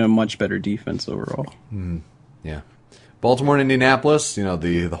becoming a much better defense overall. Yeah. Baltimore and Indianapolis, you know,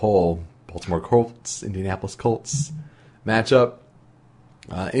 the whole Baltimore Colts, Indianapolis Colts matchup.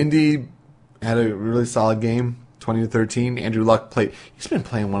 Indy had a really solid game, 20-13. Andrew Luck he's been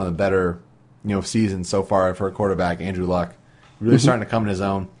playing one of the better, you know, seasons so far for a quarterback, Andrew Luck. Really starting to come in his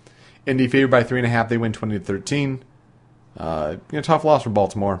own. Indy favored by 3.5. They win 20-13. Tough loss for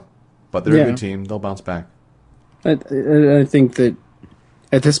Baltimore, but they're a good team. They'll bounce back. I think that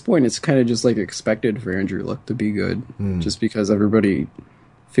at this point, it's kind of just like expected for Andrew Luck to be good, just because everybody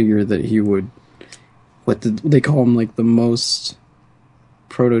figured that he would. They call him, like, the most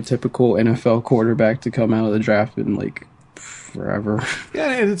prototypical NFL quarterback to come out of the draft in, like, forever.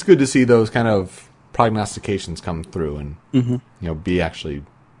 Yeah, and it's good to see those kind of prognostications come through and be actually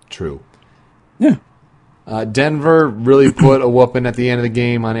true. Yeah. Denver really put a whooping at the end of the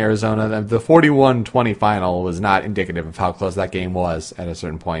game on Arizona. The 41-20 final was not indicative of how close that game was at a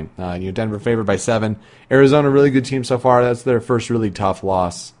certain point. Denver favored by 7. Arizona, really good team so far. That's their first really tough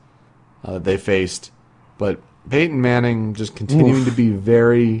loss that they faced. But Peyton Manning just continuing to be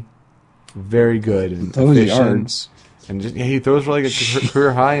very, very good and efficient. Yards. And he throws for like a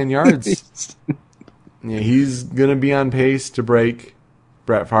career high in yards. He's going to be on pace to break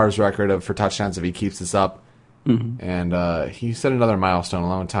Brett Favre's record for touchdowns if he keeps this up. And he set another milestone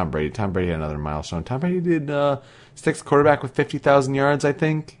along with Tom Brady. Tom Brady had another milestone. Tom Brady did sixth quarterback with 50,000 yards, I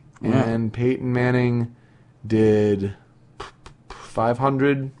think. Yeah. And Peyton Manning did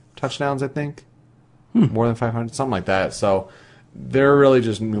 500 touchdowns, I think. More than 500, something like that. So they're really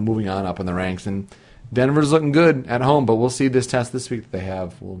just moving on up in the ranks. And Denver's looking good at home, but we'll see this test this week that they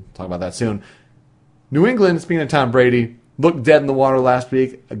have. We'll talk about that soon. New England, speaking of Tom Brady, looked dead in the water last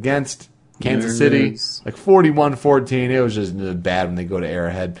week against Kansas City. Like 41-14. It was just bad when they go to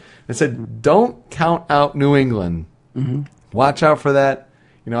Arrowhead. I said, don't count out New England. Watch out for that.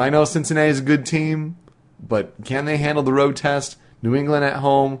 I know Cincinnati's a good team, but can they handle the road test? New England at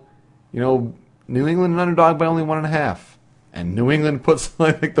home. New England an underdog by only 1.5. And New England puts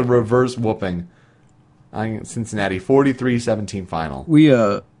like the reverse whooping on Cincinnati. 43-17 final. We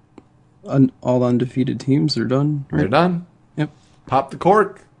all undefeated teams are done. Right? They're done. Yep. Pop the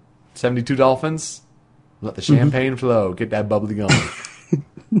cork. 72 Dolphins. Let the champagne flow. Get that bubbly going.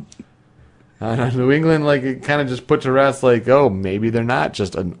 New England, it kind of just put to rest, maybe they're not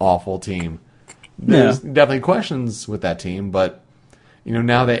just an awful team. There's definitely questions with that team, but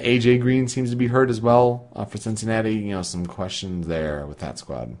now that A.J. Green seems to be hurt as well for Cincinnati, some questions there with that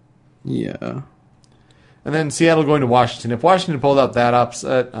squad. Yeah. And then Seattle going to Washington. If Washington pulled out that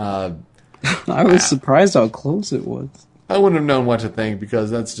upset, I was surprised how close it was. I wouldn't have known what to think because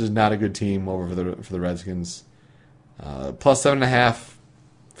that's just not a good team over for the Redskins. Plus 7.5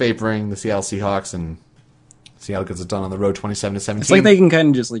 favoring the Seattle Seahawks, and Seattle gets it done on the road 27-17. It's like they can kind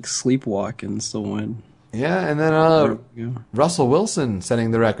of just sleepwalk and still win. Yeah, and then Russell Wilson setting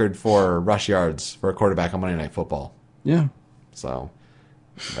the record for rush yards for a quarterback on Monday Night Football. Yeah. So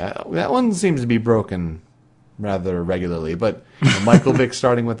that one seems to be broken rather regularly, but Michael Vick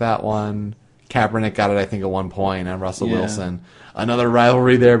starting with that one. Kaepernick got it, I think, at one point, and Russell Wilson. Another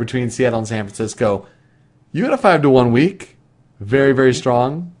rivalry there between Seattle and San Francisco. You had a 5-1 week. Very, very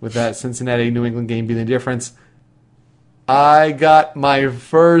strong with that Cincinnati-New England game being the difference. I got my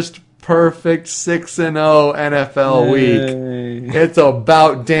first perfect 6-0 NFL week. It's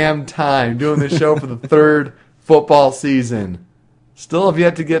about damn time doing this show for the third football season. Still have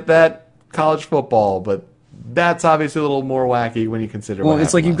yet to get that college football, but that's obviously a little more wacky when you consider. Well,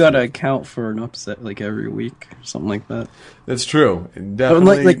 it's like you've got to account for an upset every week, or something like that. That's true.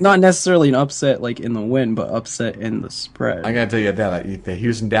 Definitely, like not necessarily an upset in the win, but upset in the spread. I gotta tell you that the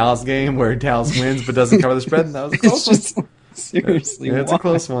Houston Dallas game where Dallas wins but doesn't cover the spread. That was a close one. Seriously, it's a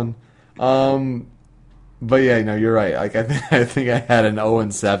close one. But yeah, no, you're right. I think I had an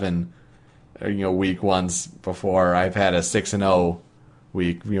 0-7, week once before. I've had a 6-0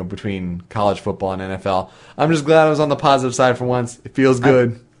 week, between college football and NFL. I'm just glad I was on the positive side for once. It feels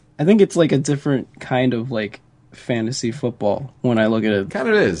good. I think it's a different kind of fantasy football when I look at it. Kind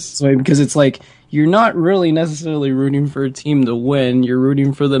of is. So, because it's you're not really necessarily rooting for a team to win. You're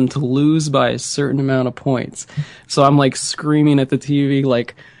rooting for them to lose by a certain amount of points. So I'm screaming at the TV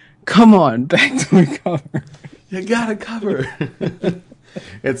come on, back to the cover. You gotta cover.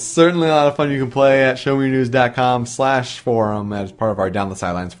 It's certainly a lot of fun. You can play at showmeyournews.com/forum as part of our Down the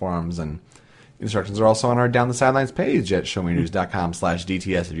Sidelines forums. And Instructions are also on our Down the Sidelines page at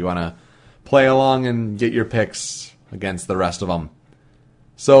showmenews.com/DTS if you want to play along and get your picks against the rest of them.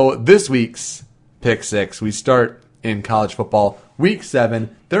 So this week's Pick 6, we start in college football. Week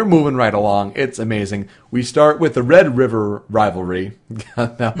 7, they're moving right along. It's amazing. We start with the Red River rivalry.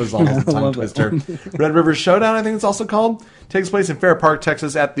 That was almost a tongue twister. Red River Showdown, I think it's also called. Takes place in Fair Park,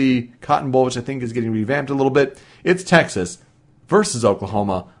 Texas at the Cotton Bowl, which I think is getting revamped a little bit. It's Texas versus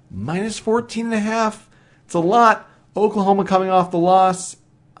Oklahoma. Minus 14.5. It's a lot. Oklahoma coming off the loss.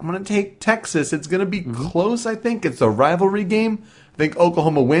 I'm going to take Texas. It's going to be close, I think. It's a rivalry game. I think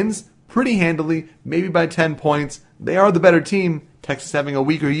Oklahoma wins pretty handily, maybe by 10 points. They are the better team. Texas having a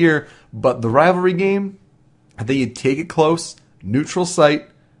weaker year. But the rivalry game, I think you take it close, neutral site,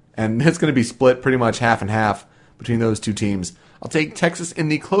 and it's going to be split pretty much half and half between those two teams. I'll take Texas in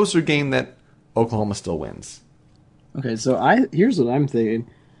the closer game that Oklahoma still wins. Okay, so here's what I'm thinking.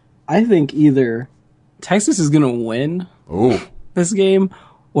 I think either Texas is going to win this game,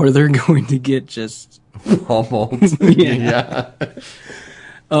 or they're going to get just almost. Yeah.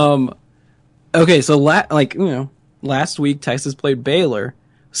 Okay, so last week Texas played Baylor.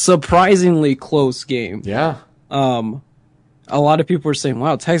 Surprisingly close game. Yeah. A lot of people were saying,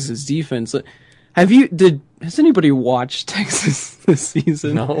 "Wow, Texas defense." Has anybody watched Texas this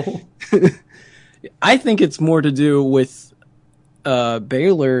season? No. I think it's more to do with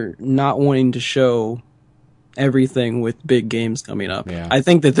Baylor not wanting to show everything with big games coming up. Yeah. I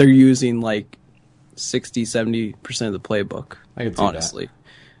think that they're using like 60-70% of the playbook. I can see honestly.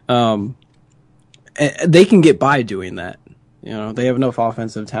 They can get by doing that. You know, they have enough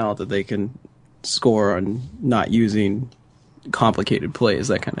offensive talent that they can score on not using complicated plays,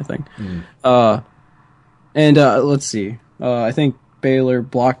 that kind of thing. Let's see. I think Baylor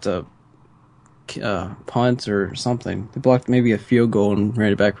blocked a punt or something. They blocked maybe a field goal and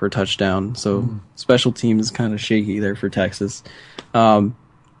ran it back for a touchdown. So special teams is kind of shaky there for Texas. I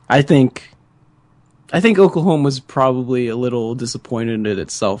think Oklahoma was probably a little disappointed in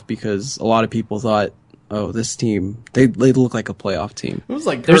itself because a lot of people thought, "Oh, this team they look like a playoff team." It was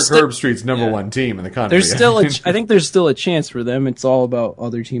like Kirk Herbstreit's number one team in the country. There's still I think there's still a chance for them. It's all about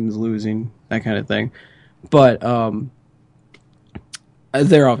other teams losing, that kind of thing. But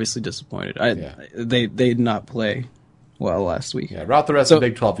they're obviously disappointed. They did not play well last week. Yeah, route the rest of the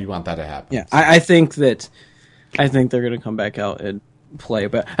Big 12 if you want that to happen. Yeah, I think they're going to come back out and play.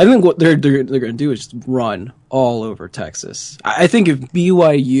 But I think what they're going to do is just run all over Texas. I think if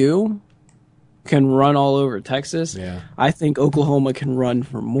BYU can run all over Texas, I think Oklahoma can run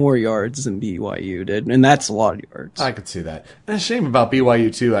for more yards than BYU did, and that's a lot of yards. I could see that. And a shame about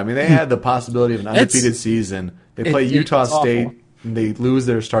BYU too. I mean, they had the possibility of an undefeated season. They play Utah State, and they lose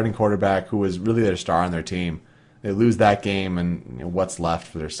their starting quarterback, who was really their star on their team. They lose that game, and what's left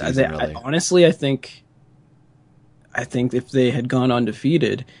for their season? Really, honestly, I think if they had gone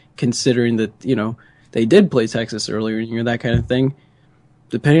undefeated, considering that they did play Texas earlier in the year, that kind of thing,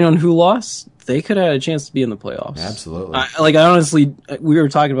 depending on who lost, they could have had a chance to be in the playoffs. Absolutely. I honestly, we were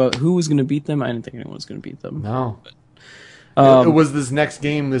talking about who was going to beat them. I didn't think anyone was going to beat them. No. It was this next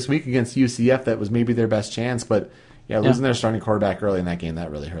game this week against UCF that was maybe their best chance, but losing their starting quarterback early in that game, that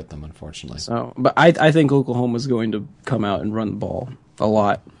really hurt them, unfortunately. So, but I think Oklahoma's going to come out and run the ball a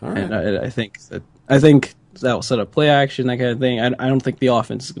lot, right. And I think that'll set up play action, that kind of thing. I don't think the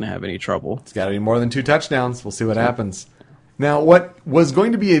offense is going to have any trouble. It's got to be more than 2 touchdowns. We'll see what happens. Now, what was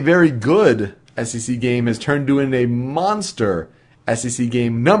going to be a very good SEC game has turned into a monster SEC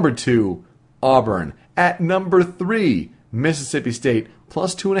game. Number 2, Auburn. At number 3, Mississippi State.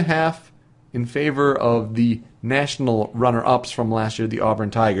 Plus 2.5 in favor of the national runner-ups from last year, the Auburn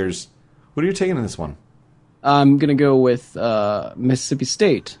Tigers. What are you taking in this one? I'm going to go with Mississippi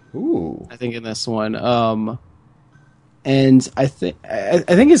State. Ooh. I think in this one. And I think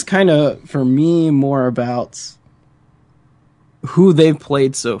it's kind of, for me, more about who they've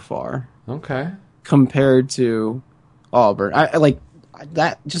played so far. Okay. Compared to Auburn. I like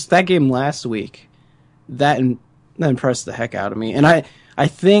that, just that game last week. That impressed the heck out of me. And I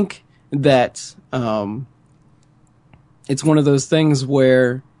think that it's one of those things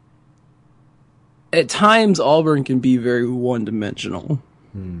where at times Auburn can be very one-dimensional.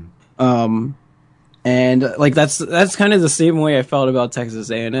 And like that's kind of the same way I felt about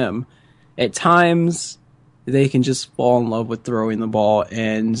Texas A&M. At times they can just fall in love with throwing the ball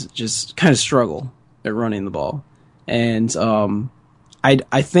and just kind of struggle at running the ball. And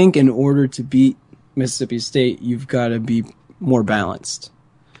I think in order to beat Mississippi State, you've got to be more balanced.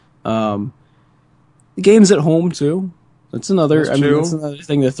 The game's at home too. That's another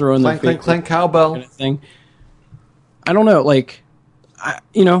thing to throw in clank, the clank cowbell kind of thing. I don't know, like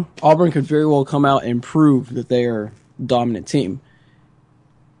Auburn could very well come out and prove that they are a dominant team.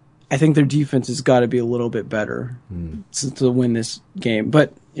 I think their defense has got to be a little bit better to win this game.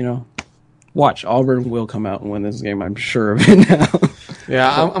 But, watch. Auburn will come out and win this game. I'm sure of it now.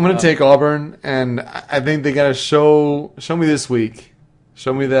 Yeah, I'm going to take Auburn, and I think they got to show me this week.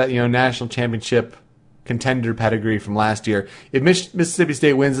 Show me that, national championship contender pedigree from last year. If Mississippi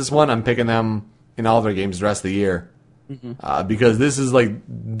State wins this one, I'm picking them in all their games the rest of the year. Because this is like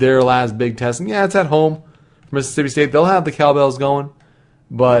their last big test. And yeah, it's at home for Mississippi State. They'll have the cowbells going.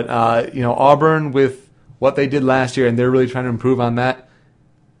 But, Auburn, with what they did last year, and they're really trying to improve on that,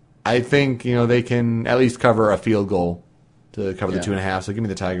 I think, they can at least cover a field goal to cover the 2.5. So give me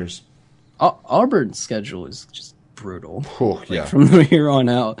the Tigers. Auburn's schedule is just brutal. Oh, yeah. From here on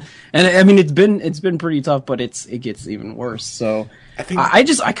out. And I mean, it's been pretty tough, but it gets even worse. So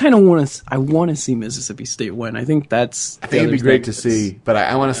I kind of want to see Mississippi State win. I think it'd be great to see, but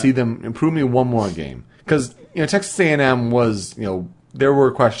I want to see them improve me one more game. Because, Texas A&M was, there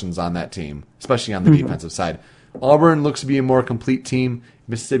were questions on that team, especially on the defensive side. Auburn looks to be a more complete team.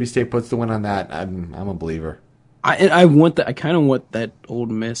 Mississippi State puts the win on that. I'm a believer. I kind of want that old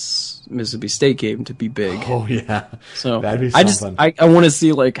Mississippi State game to be big. Oh yeah, so that'd be something. I want to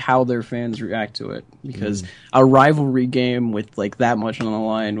see like how their fans react to it, because a rivalry game with like that much on the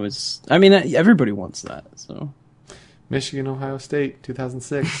line was. I mean, everybody wants that. So Michigan, Ohio State,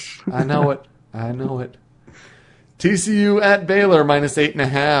 2006. I know it. TCU at Baylor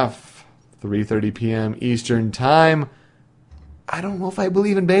 -8.5. 3:30 p.m. Eastern Time. I don't know if I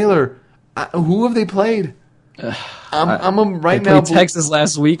believe in Baylor. Who have they played? I'm right now. They played Texas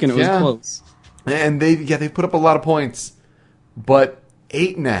last week and it was close. And they put up a lot of points, but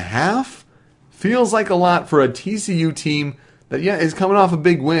 8.5 feels like a lot for a TCU team that is coming off a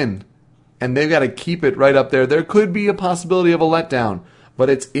big win, and they've got to keep it right up there. There could be a possibility of a letdown, but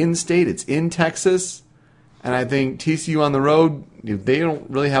it's in state, it's in Texas. And I think TCU on the road, they don't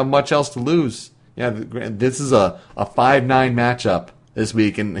really have much else to lose. Yeah, this is a 5-9 matchup this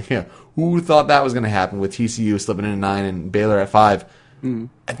week, and who thought that was going to happen with TCU slipping into 9 and Baylor at 5?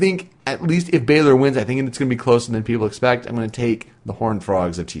 I think at least if Baylor wins, I think it's going to be closer than people expect. I'm going to take the Horned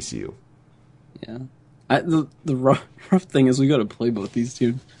Frogs of TCU. Yeah, the rough thing is we got to play both these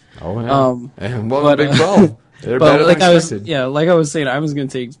teams. Oh yeah, and the Big 12. They're better than expected. Like I was saying, I was going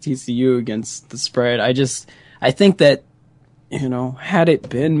to take TCU against the spread. I think that, had it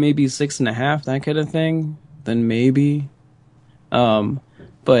been maybe 6.5, that kind of thing, then maybe.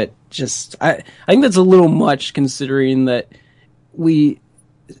 But just, I think that's a little much considering that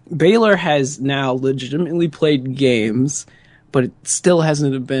Baylor has now legitimately played games, but it still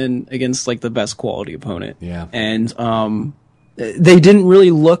hasn't been against like the best quality opponent. Yeah. And, they didn't really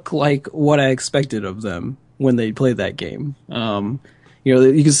look like what I expected of them when they played that game.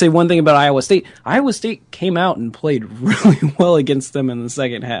 You can say one thing about Iowa State. Iowa State came out and played really well against them in the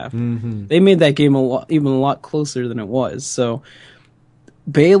second half. Mm-hmm. They made that game even a lot closer than it was. So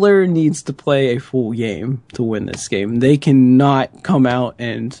Baylor needs to play a full game to win this game. They cannot come out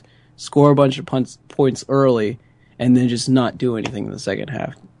and score a bunch of points early and then just not do anything in the second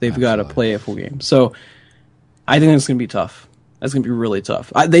half. They've got to play a full game. So I think that's going to be tough. That's going to be really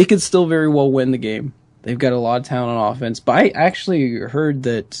tough. They could still very well win the game. They've got a lot of talent on offense, but I actually heard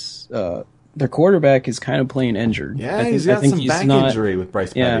that their quarterback is kind of playing injured. Yeah, he's got some back injury with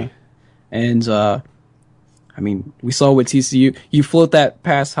Bryce Petty. And I mean, we saw with TCU, you float that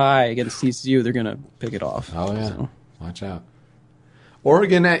pass high against TCU, they're going to pick it off. Oh yeah, so. Watch out.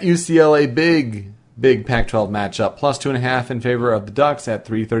 Oregon at UCLA, big Pac-12 matchup, +2.5 in favor of the Ducks at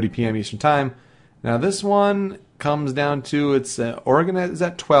 3:30 p.m. Eastern Time. Now this one comes down to Oregon is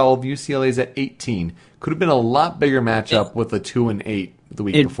at 12, UCLA is at 18. Could have been a lot bigger matchup with the 2 and 8 the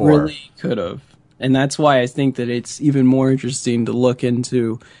week before. It really could have, and that's why I think that it's even more interesting to look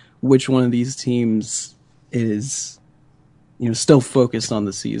into which one of these teams is, still focused on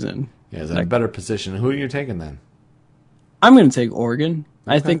the season. Yeah, is in a better position. Who are you taking then? I'm going to take Oregon.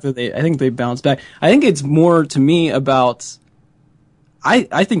 Okay. I think they bounce back. I think it's more to me about.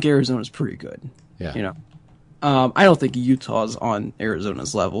 I think Arizona's pretty good. Yeah. I don't think Utah's on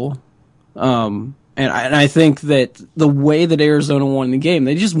Arizona's level. And I think that the way that Arizona won the game,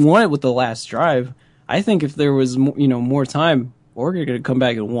 they just won it with the last drive. I think if there was more time, Oregon could have come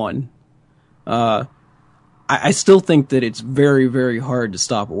back and won. I still think that it's very, very hard to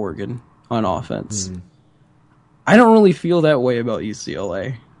stop Oregon on offense. Mm. I don't really feel that way about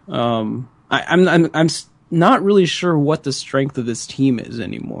UCLA. I'm not really sure what the strength of this team is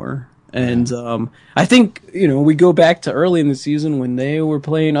anymore. And I think, we go back to early in the season when they were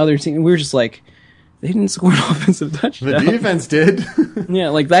playing other teams. We were just like, they didn't score an offensive touchdown. The defense did. Yeah,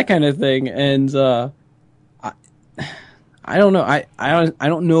 like that kind of thing. And I don't know. I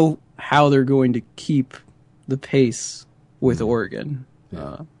don't know how they're going to keep the pace with Oregon.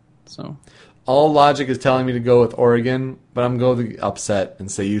 So all logic is telling me to go with Oregon, but I'm going to upset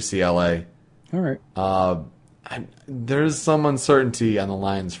and say UCLA. all right. There's some uncertainty on the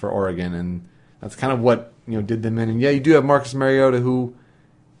lines for Oregon, and that's kind of what did them in. And yeah, you do have Marcus Mariota, who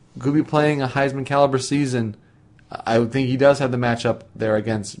could be playing a Heisman caliber season. I would think he does have the matchup there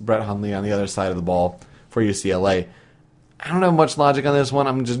against Brett Hundley on the other side of the ball for UCLA. I don't have much logic on this one.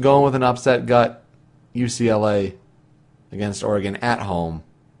 I'm just going with an upset gut. UCLA against Oregon at home.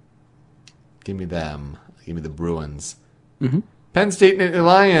 Give me them. Give me the Bruins. Mm-hmm. Penn State Nittany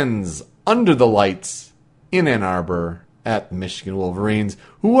Lions under the lights in Ann Arbor at the Michigan Wolverines,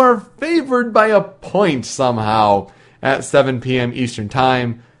 who are favored by a point somehow at 7 p.m. Eastern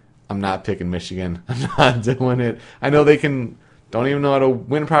Time. I'm not picking Michigan. I'm not doing it. I know they don't even know how to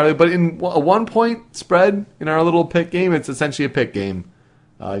win probably, but in a 1-point spread in our little pick game, it's essentially a pick game.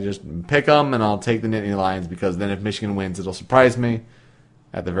 Just pick them, and I'll take the Nittany Lions, because then if Michigan wins, it'll surprise me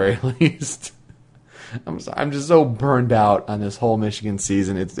at the very least. I'm just so burned out on this whole Michigan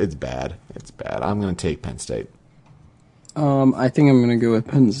season. It's bad. It's bad. I'm going to take Penn State. I think I'm going to go with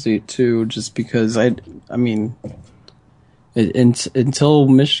Penn State too, just because until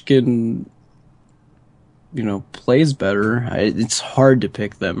Michigan, plays better, it's hard to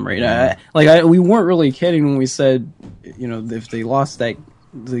pick them, right? We weren't really kidding when we said, if they lost the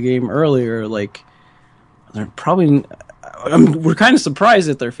game earlier, like they're probably. We're kind of surprised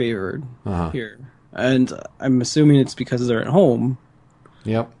that they're favored here, and I'm assuming it's because they're at home.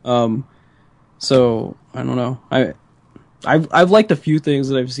 Yep. So I don't know. I've liked a few things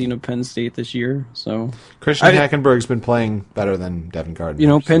that I've seen of Penn State this year. So Christian Hackenberg's been playing better than Devin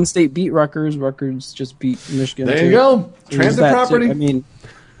Gardner. Penn State beat Rutgers. Rutgers just beat Michigan. There you go. Transit property. I mean,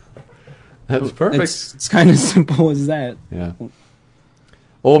 that's perfect. It's kind of simple as that. Yeah.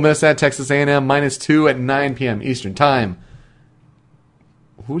 Ole Miss at Texas A&M -2 at 9 p.m. Eastern Time.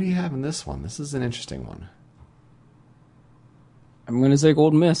 Who do you have in this one? This is an interesting one. I'm going to take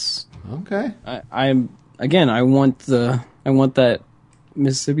Ole Miss. Okay. I want that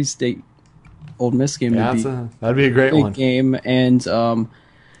Mississippi State Ole Miss game to be that'd be a great one. Game, and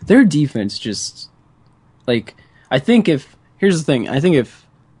their defense just here's the thing. I think if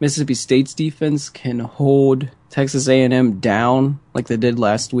Mississippi State's defense can hold Texas A&M down like they did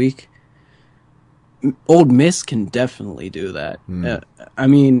last week, Ole Miss can definitely do that. I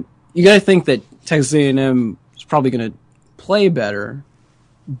mean, you got to think that Texas A&M is probably going to play better,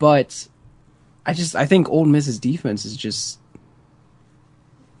 but I think Ole Miss's defense is just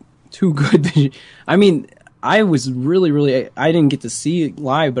too good. I mean, I was really I didn't get to see it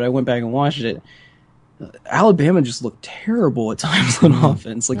live, but I went back and watched it. Alabama just looked terrible at times on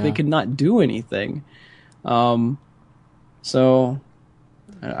offense. They could not do anything. So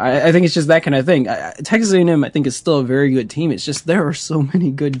I think it's just that kind of thing. Texas A&M, I think, is still a very good team. It's just there are so many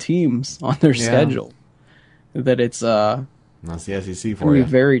good teams on their schedule that it's that's the SEC for you.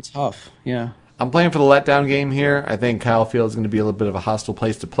 Very tough. Yeah. I'm playing for the letdown game here. I think Kyle Field is going to be a little bit of a hostile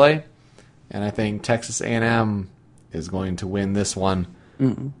place to play, and I think Texas A&M is going to win this one.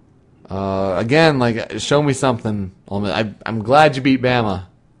 Again, show me something. I'm glad you beat Bama.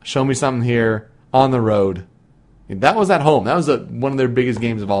 Show me something here on the road. That was at home. That was one of their biggest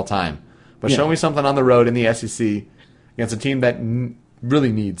games of all time. But show me something on the road in the SEC against a team that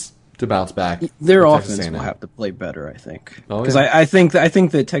really needs to bounce back. Their offense will have to play better, I think, because I think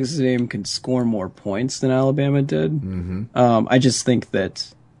that Texas A&M can score more points than Alabama did. I just think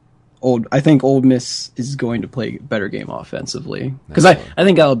that Ole Miss is going to play a better game offensively, because I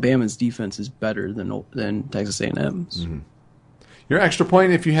think Alabama's defense is better than Texas A&M's. Your extra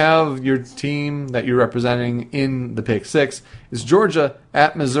point, if you have your team that you're representing in the pick six, is Georgia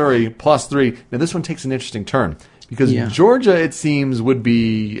at Missouri +3. Now this one takes an interesting turn, because Georgia, it seems, would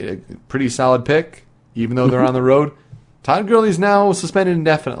be a pretty solid pick, even though they're on the road. Todd Gurley's now suspended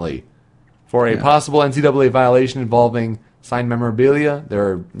indefinitely for a possible NCAA violation involving signed memorabilia.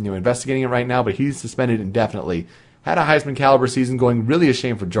 They're investigating it right now, but he's suspended indefinitely. Had a Heisman caliber season going. Really a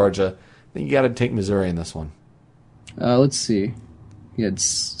shame for Georgia. I think you got to take Missouri in this one. Let's see.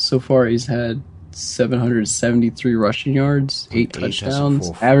 So far he's had 773 rushing yards, 8 touchdowns,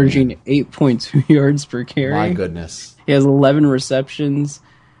 averaging 8.2 yards per carry. My goodness. He has 11 receptions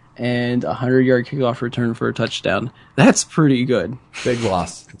and a 100-yard kickoff return for a touchdown. That's pretty good. Big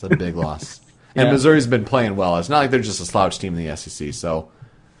loss. It's a big loss. And Missouri's been playing well. It's not like they're just a slouch team in the SEC, so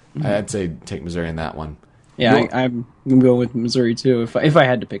I'd say take Missouri in that one. Yeah, I'm going to go with Missouri, too, if I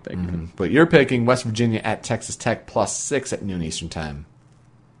had to pick that game. But you're picking West Virginia at Texas Tech +6 at noon Eastern Time.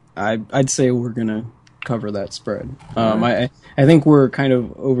 I'd say we're going to cover that spread. I think we're kind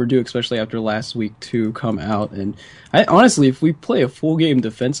of overdue, especially after last week, to come out. And honestly, if we play a full game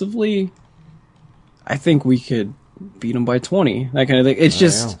defensively, I think we could beat them by 20, that kind of thing. It's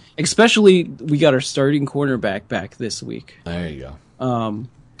just, especially we got our starting cornerback back this week. There you go.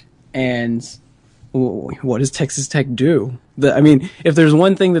 And what does Texas Tech do? If there's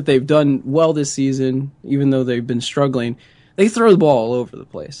one thing that they've done well this season, even though they've been struggling, they throw the ball all over the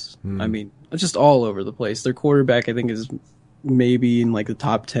place. Just all over the place. Their quarterback, I think, is maybe in like the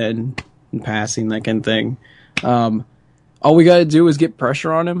top 10 in passing, that kind of thing. All we got to do is get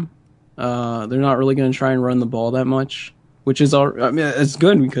pressure on him. They're not really going to try and run the ball that much, which is it's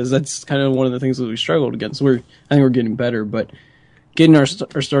good because that's kind of one of the things that we struggled against. I think we're getting better, but getting our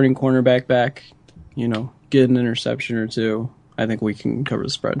starting cornerback back, get an interception or two, I think we can cover the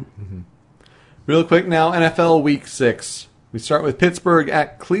spread. Real quick now, NFL Week 6. We start with Pittsburgh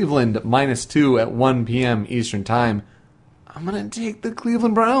at Cleveland -2 at 1 p.m. Eastern Time. I'm going to take the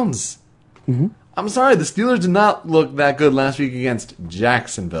Cleveland Browns. I'm sorry, the Steelers did not look that good last week against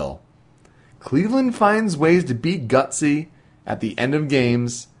Jacksonville. Cleveland finds ways to beat gutsy at the end of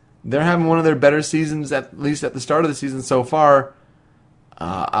games. They're having one of their better seasons, at least at the start of the season so far.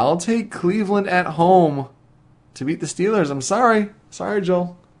 I'll take Cleveland at home to beat the Steelers. I'm sorry. Sorry,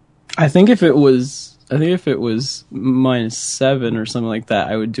 Joel. I think if it was -7 or something like that,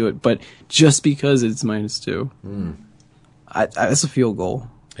 I would do it. But just because it's -2, that's a field goal.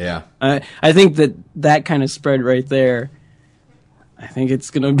 Yeah. I think that kind of spread right there, I think it's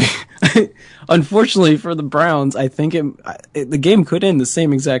going to be... Unfortunately for the Browns, I think the game could end the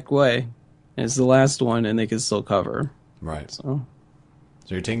same exact way as the last one, and they could still cover. Right. So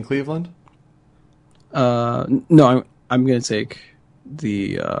you're taking Cleveland? No, I'm going to take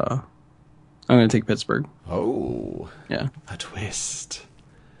I'm going to take Pittsburgh. Oh. Yeah. A twist.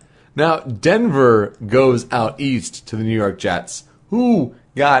 Now, Denver goes out east to the New York Jets, who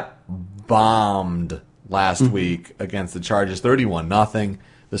got bombed last week against the Chargers, 31-0.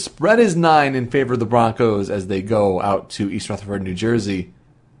 The spread is 9 in favor of the Broncos as they go out to East Rutherford, New Jersey.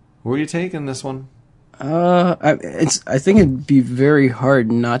 Who are you taking this one? I think it'd be very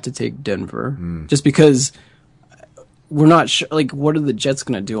hard not to take Denver, just because we're not sure. Like, what are the Jets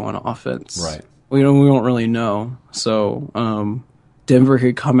going to do on offense? Right. We don't really know. So Denver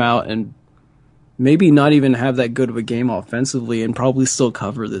could come out and maybe not even have that good of a game offensively, and probably still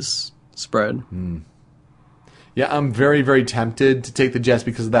cover this spread. Yeah, I'm very, very tempted to take the Jets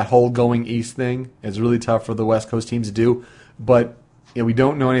because of that whole going east thing. It's really tough for the West Coast teams to do, but we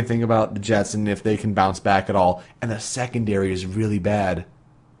don't know anything about the Jets and if they can bounce back at all. And the secondary is really bad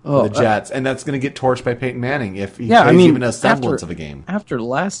for the Jets, and that's going to get torched by Peyton Manning if he plays even a semblance of a game. After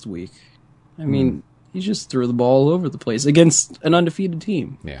last week, he just threw the ball all over the place against an undefeated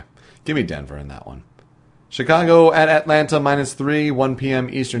team. Yeah. Give me Denver in that one. Chicago at Atlanta -3, 1 p.m.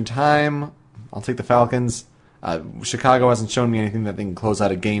 Eastern Time. I'll take the Falcons. Chicago hasn't shown me anything that they can close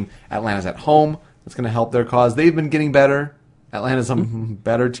out a game. Atlanta's at home. That's going to help their cause. They've been getting better. Atlanta's a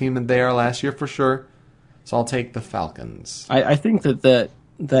better team than they are last year for sure. So I'll take the Falcons. I think that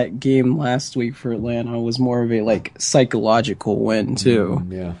game last week for Atlanta was more of a psychological win too.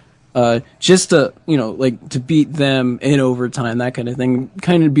 Yeah. Just to to beat them in overtime, that kind of thing,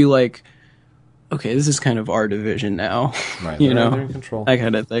 kind of be like, okay, this is kind of our division now. Right. They're in control. That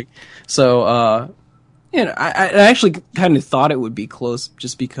kind of thing. So I actually kind of thought it would be close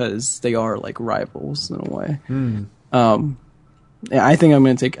just because they are like rivals in a way. I think I'm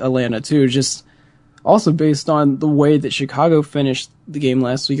going to take Atlanta too, just also based on the way that Chicago finished the game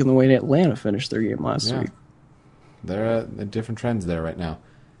last week and the way that Atlanta finished their game last week. They're at different trends there right now.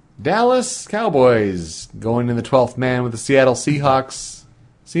 Dallas Cowboys going in the 12th man with the Seattle Seahawks.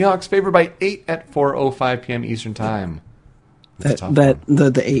 Seahawks favored by 8 at 4:05 p.m. Eastern Time.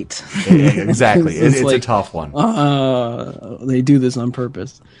 The 8. Exactly. it's a tough one. They do this on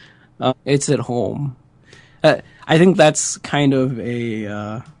purpose. It's at home. I think that's kind of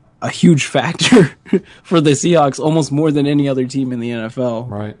a huge factor for the Seahawks, almost more than any other team in the NFL.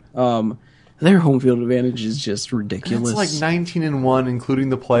 Right. Their home field advantage is just ridiculous. It's like 19-1, including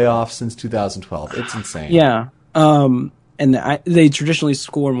the playoffs since 2012. It's insane. Yeah. And they traditionally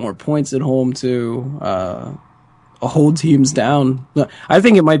score more points at home too. Hold teams down. I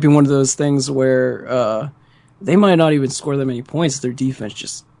think it might be one of those things where they might not even score that many points. Their defense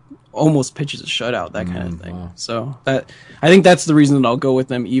just almost pitches a shutout, that kind of thing. Wow. So I think that's the reason that I'll go with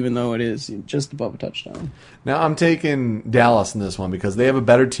them, even though it is just above a touchdown. Now I'm taking Dallas in this one because they have a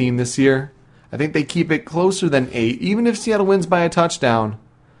better team this year. I think they keep it closer than 8. Even if Seattle wins by a touchdown,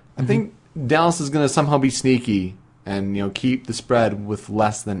 I think Dallas is going to somehow be sneaky and keep the spread with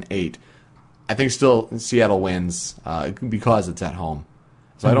less than 8. I think still Seattle wins because it's at home.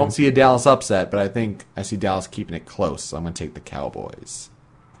 So I don't see a Dallas upset, but I think I see Dallas keeping it close. So I'm going to take the Cowboys.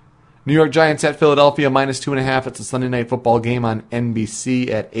 New York Giants at Philadelphia, -2.5. It's a Sunday Night Football game on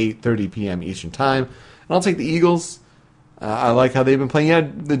NBC at 8:30 p.m. Eastern Time. And I'll take the Eagles. I like how they've been playing. Yeah,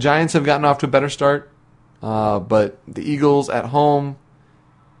 the Giants have gotten off to a better start. But the Eagles at home,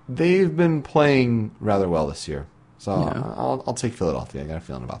 they've been playing rather well this year. So I'll take Philadelphia. I got a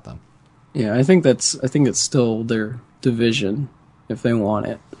feeling about them. Yeah, I think it's still their division if they want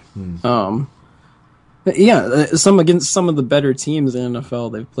it. Against some of the better teams in the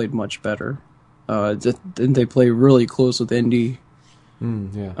NFL, they've played much better. Didn't they play really close with Indy?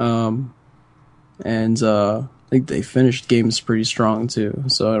 And I think they finished games pretty strong too.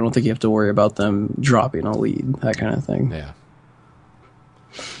 So I don't think you have to worry about them dropping a lead, that kind of thing. Yeah.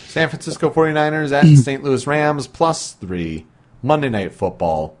 San Francisco 49ers at St. Louis Rams +3. Monday Night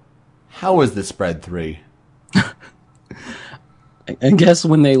Football. How is the spread 3? I guess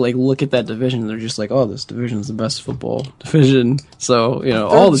when they look at that division, they're just like, "Oh, this division is the best football division." So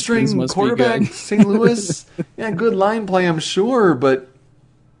all the strings must be good. St. Louis, yeah, good line play, I'm sure, but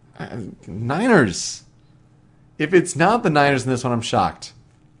Niners. If it's not the Niners in this one, I'm shocked.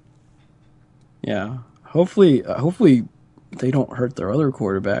 Yeah, hopefully they don't hurt their other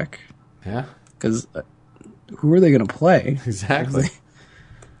quarterback. Yeah, because who are they going to play? Exactly.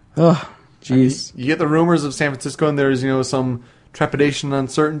 Oh, jeez. You get the rumors of San Francisco, and there's some trepidation,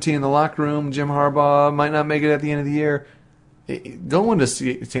 uncertainty in the locker room. Jim Harbaugh might not make it at the end of the year. Go into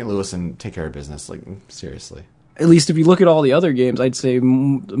St. Louis and take care of business. Seriously. At least if you look at all the other games, I'd say the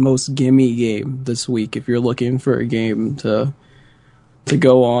most gimme game this week. If you're looking for a game to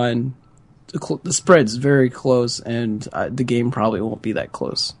go on, the spread's very close, and the game probably won't be that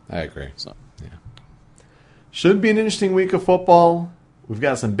close. I agree. So, yeah, should be an interesting week of football. We've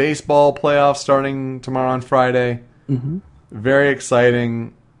got some baseball playoffs starting tomorrow on Friday. Very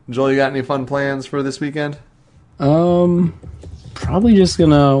exciting. Joel, you got any fun plans for this weekend? Probably just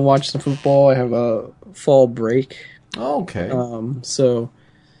gonna watch some football. I have a fall break. Oh, okay. So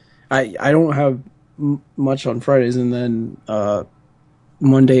I don't have much on Fridays, and then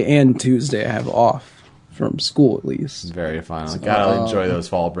Monday and Tuesday I have off from school at least. Very fun. Gotta enjoy those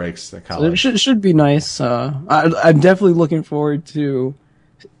fall breaks at college. So it should be nice. I'm definitely looking forward to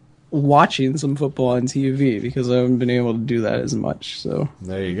watching some football on TV because I haven't been able to do that as much. So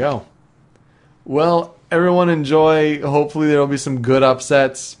there you go. Well, everyone enjoy. Hopefully there will be some good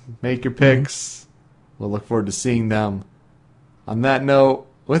upsets. Make your picks. We'll look forward to seeing them. On that note,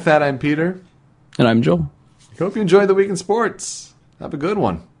 with that, I'm Peter. And I'm Joel. Hope you enjoyed the week in sports. Have a good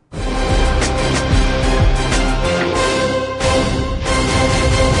one.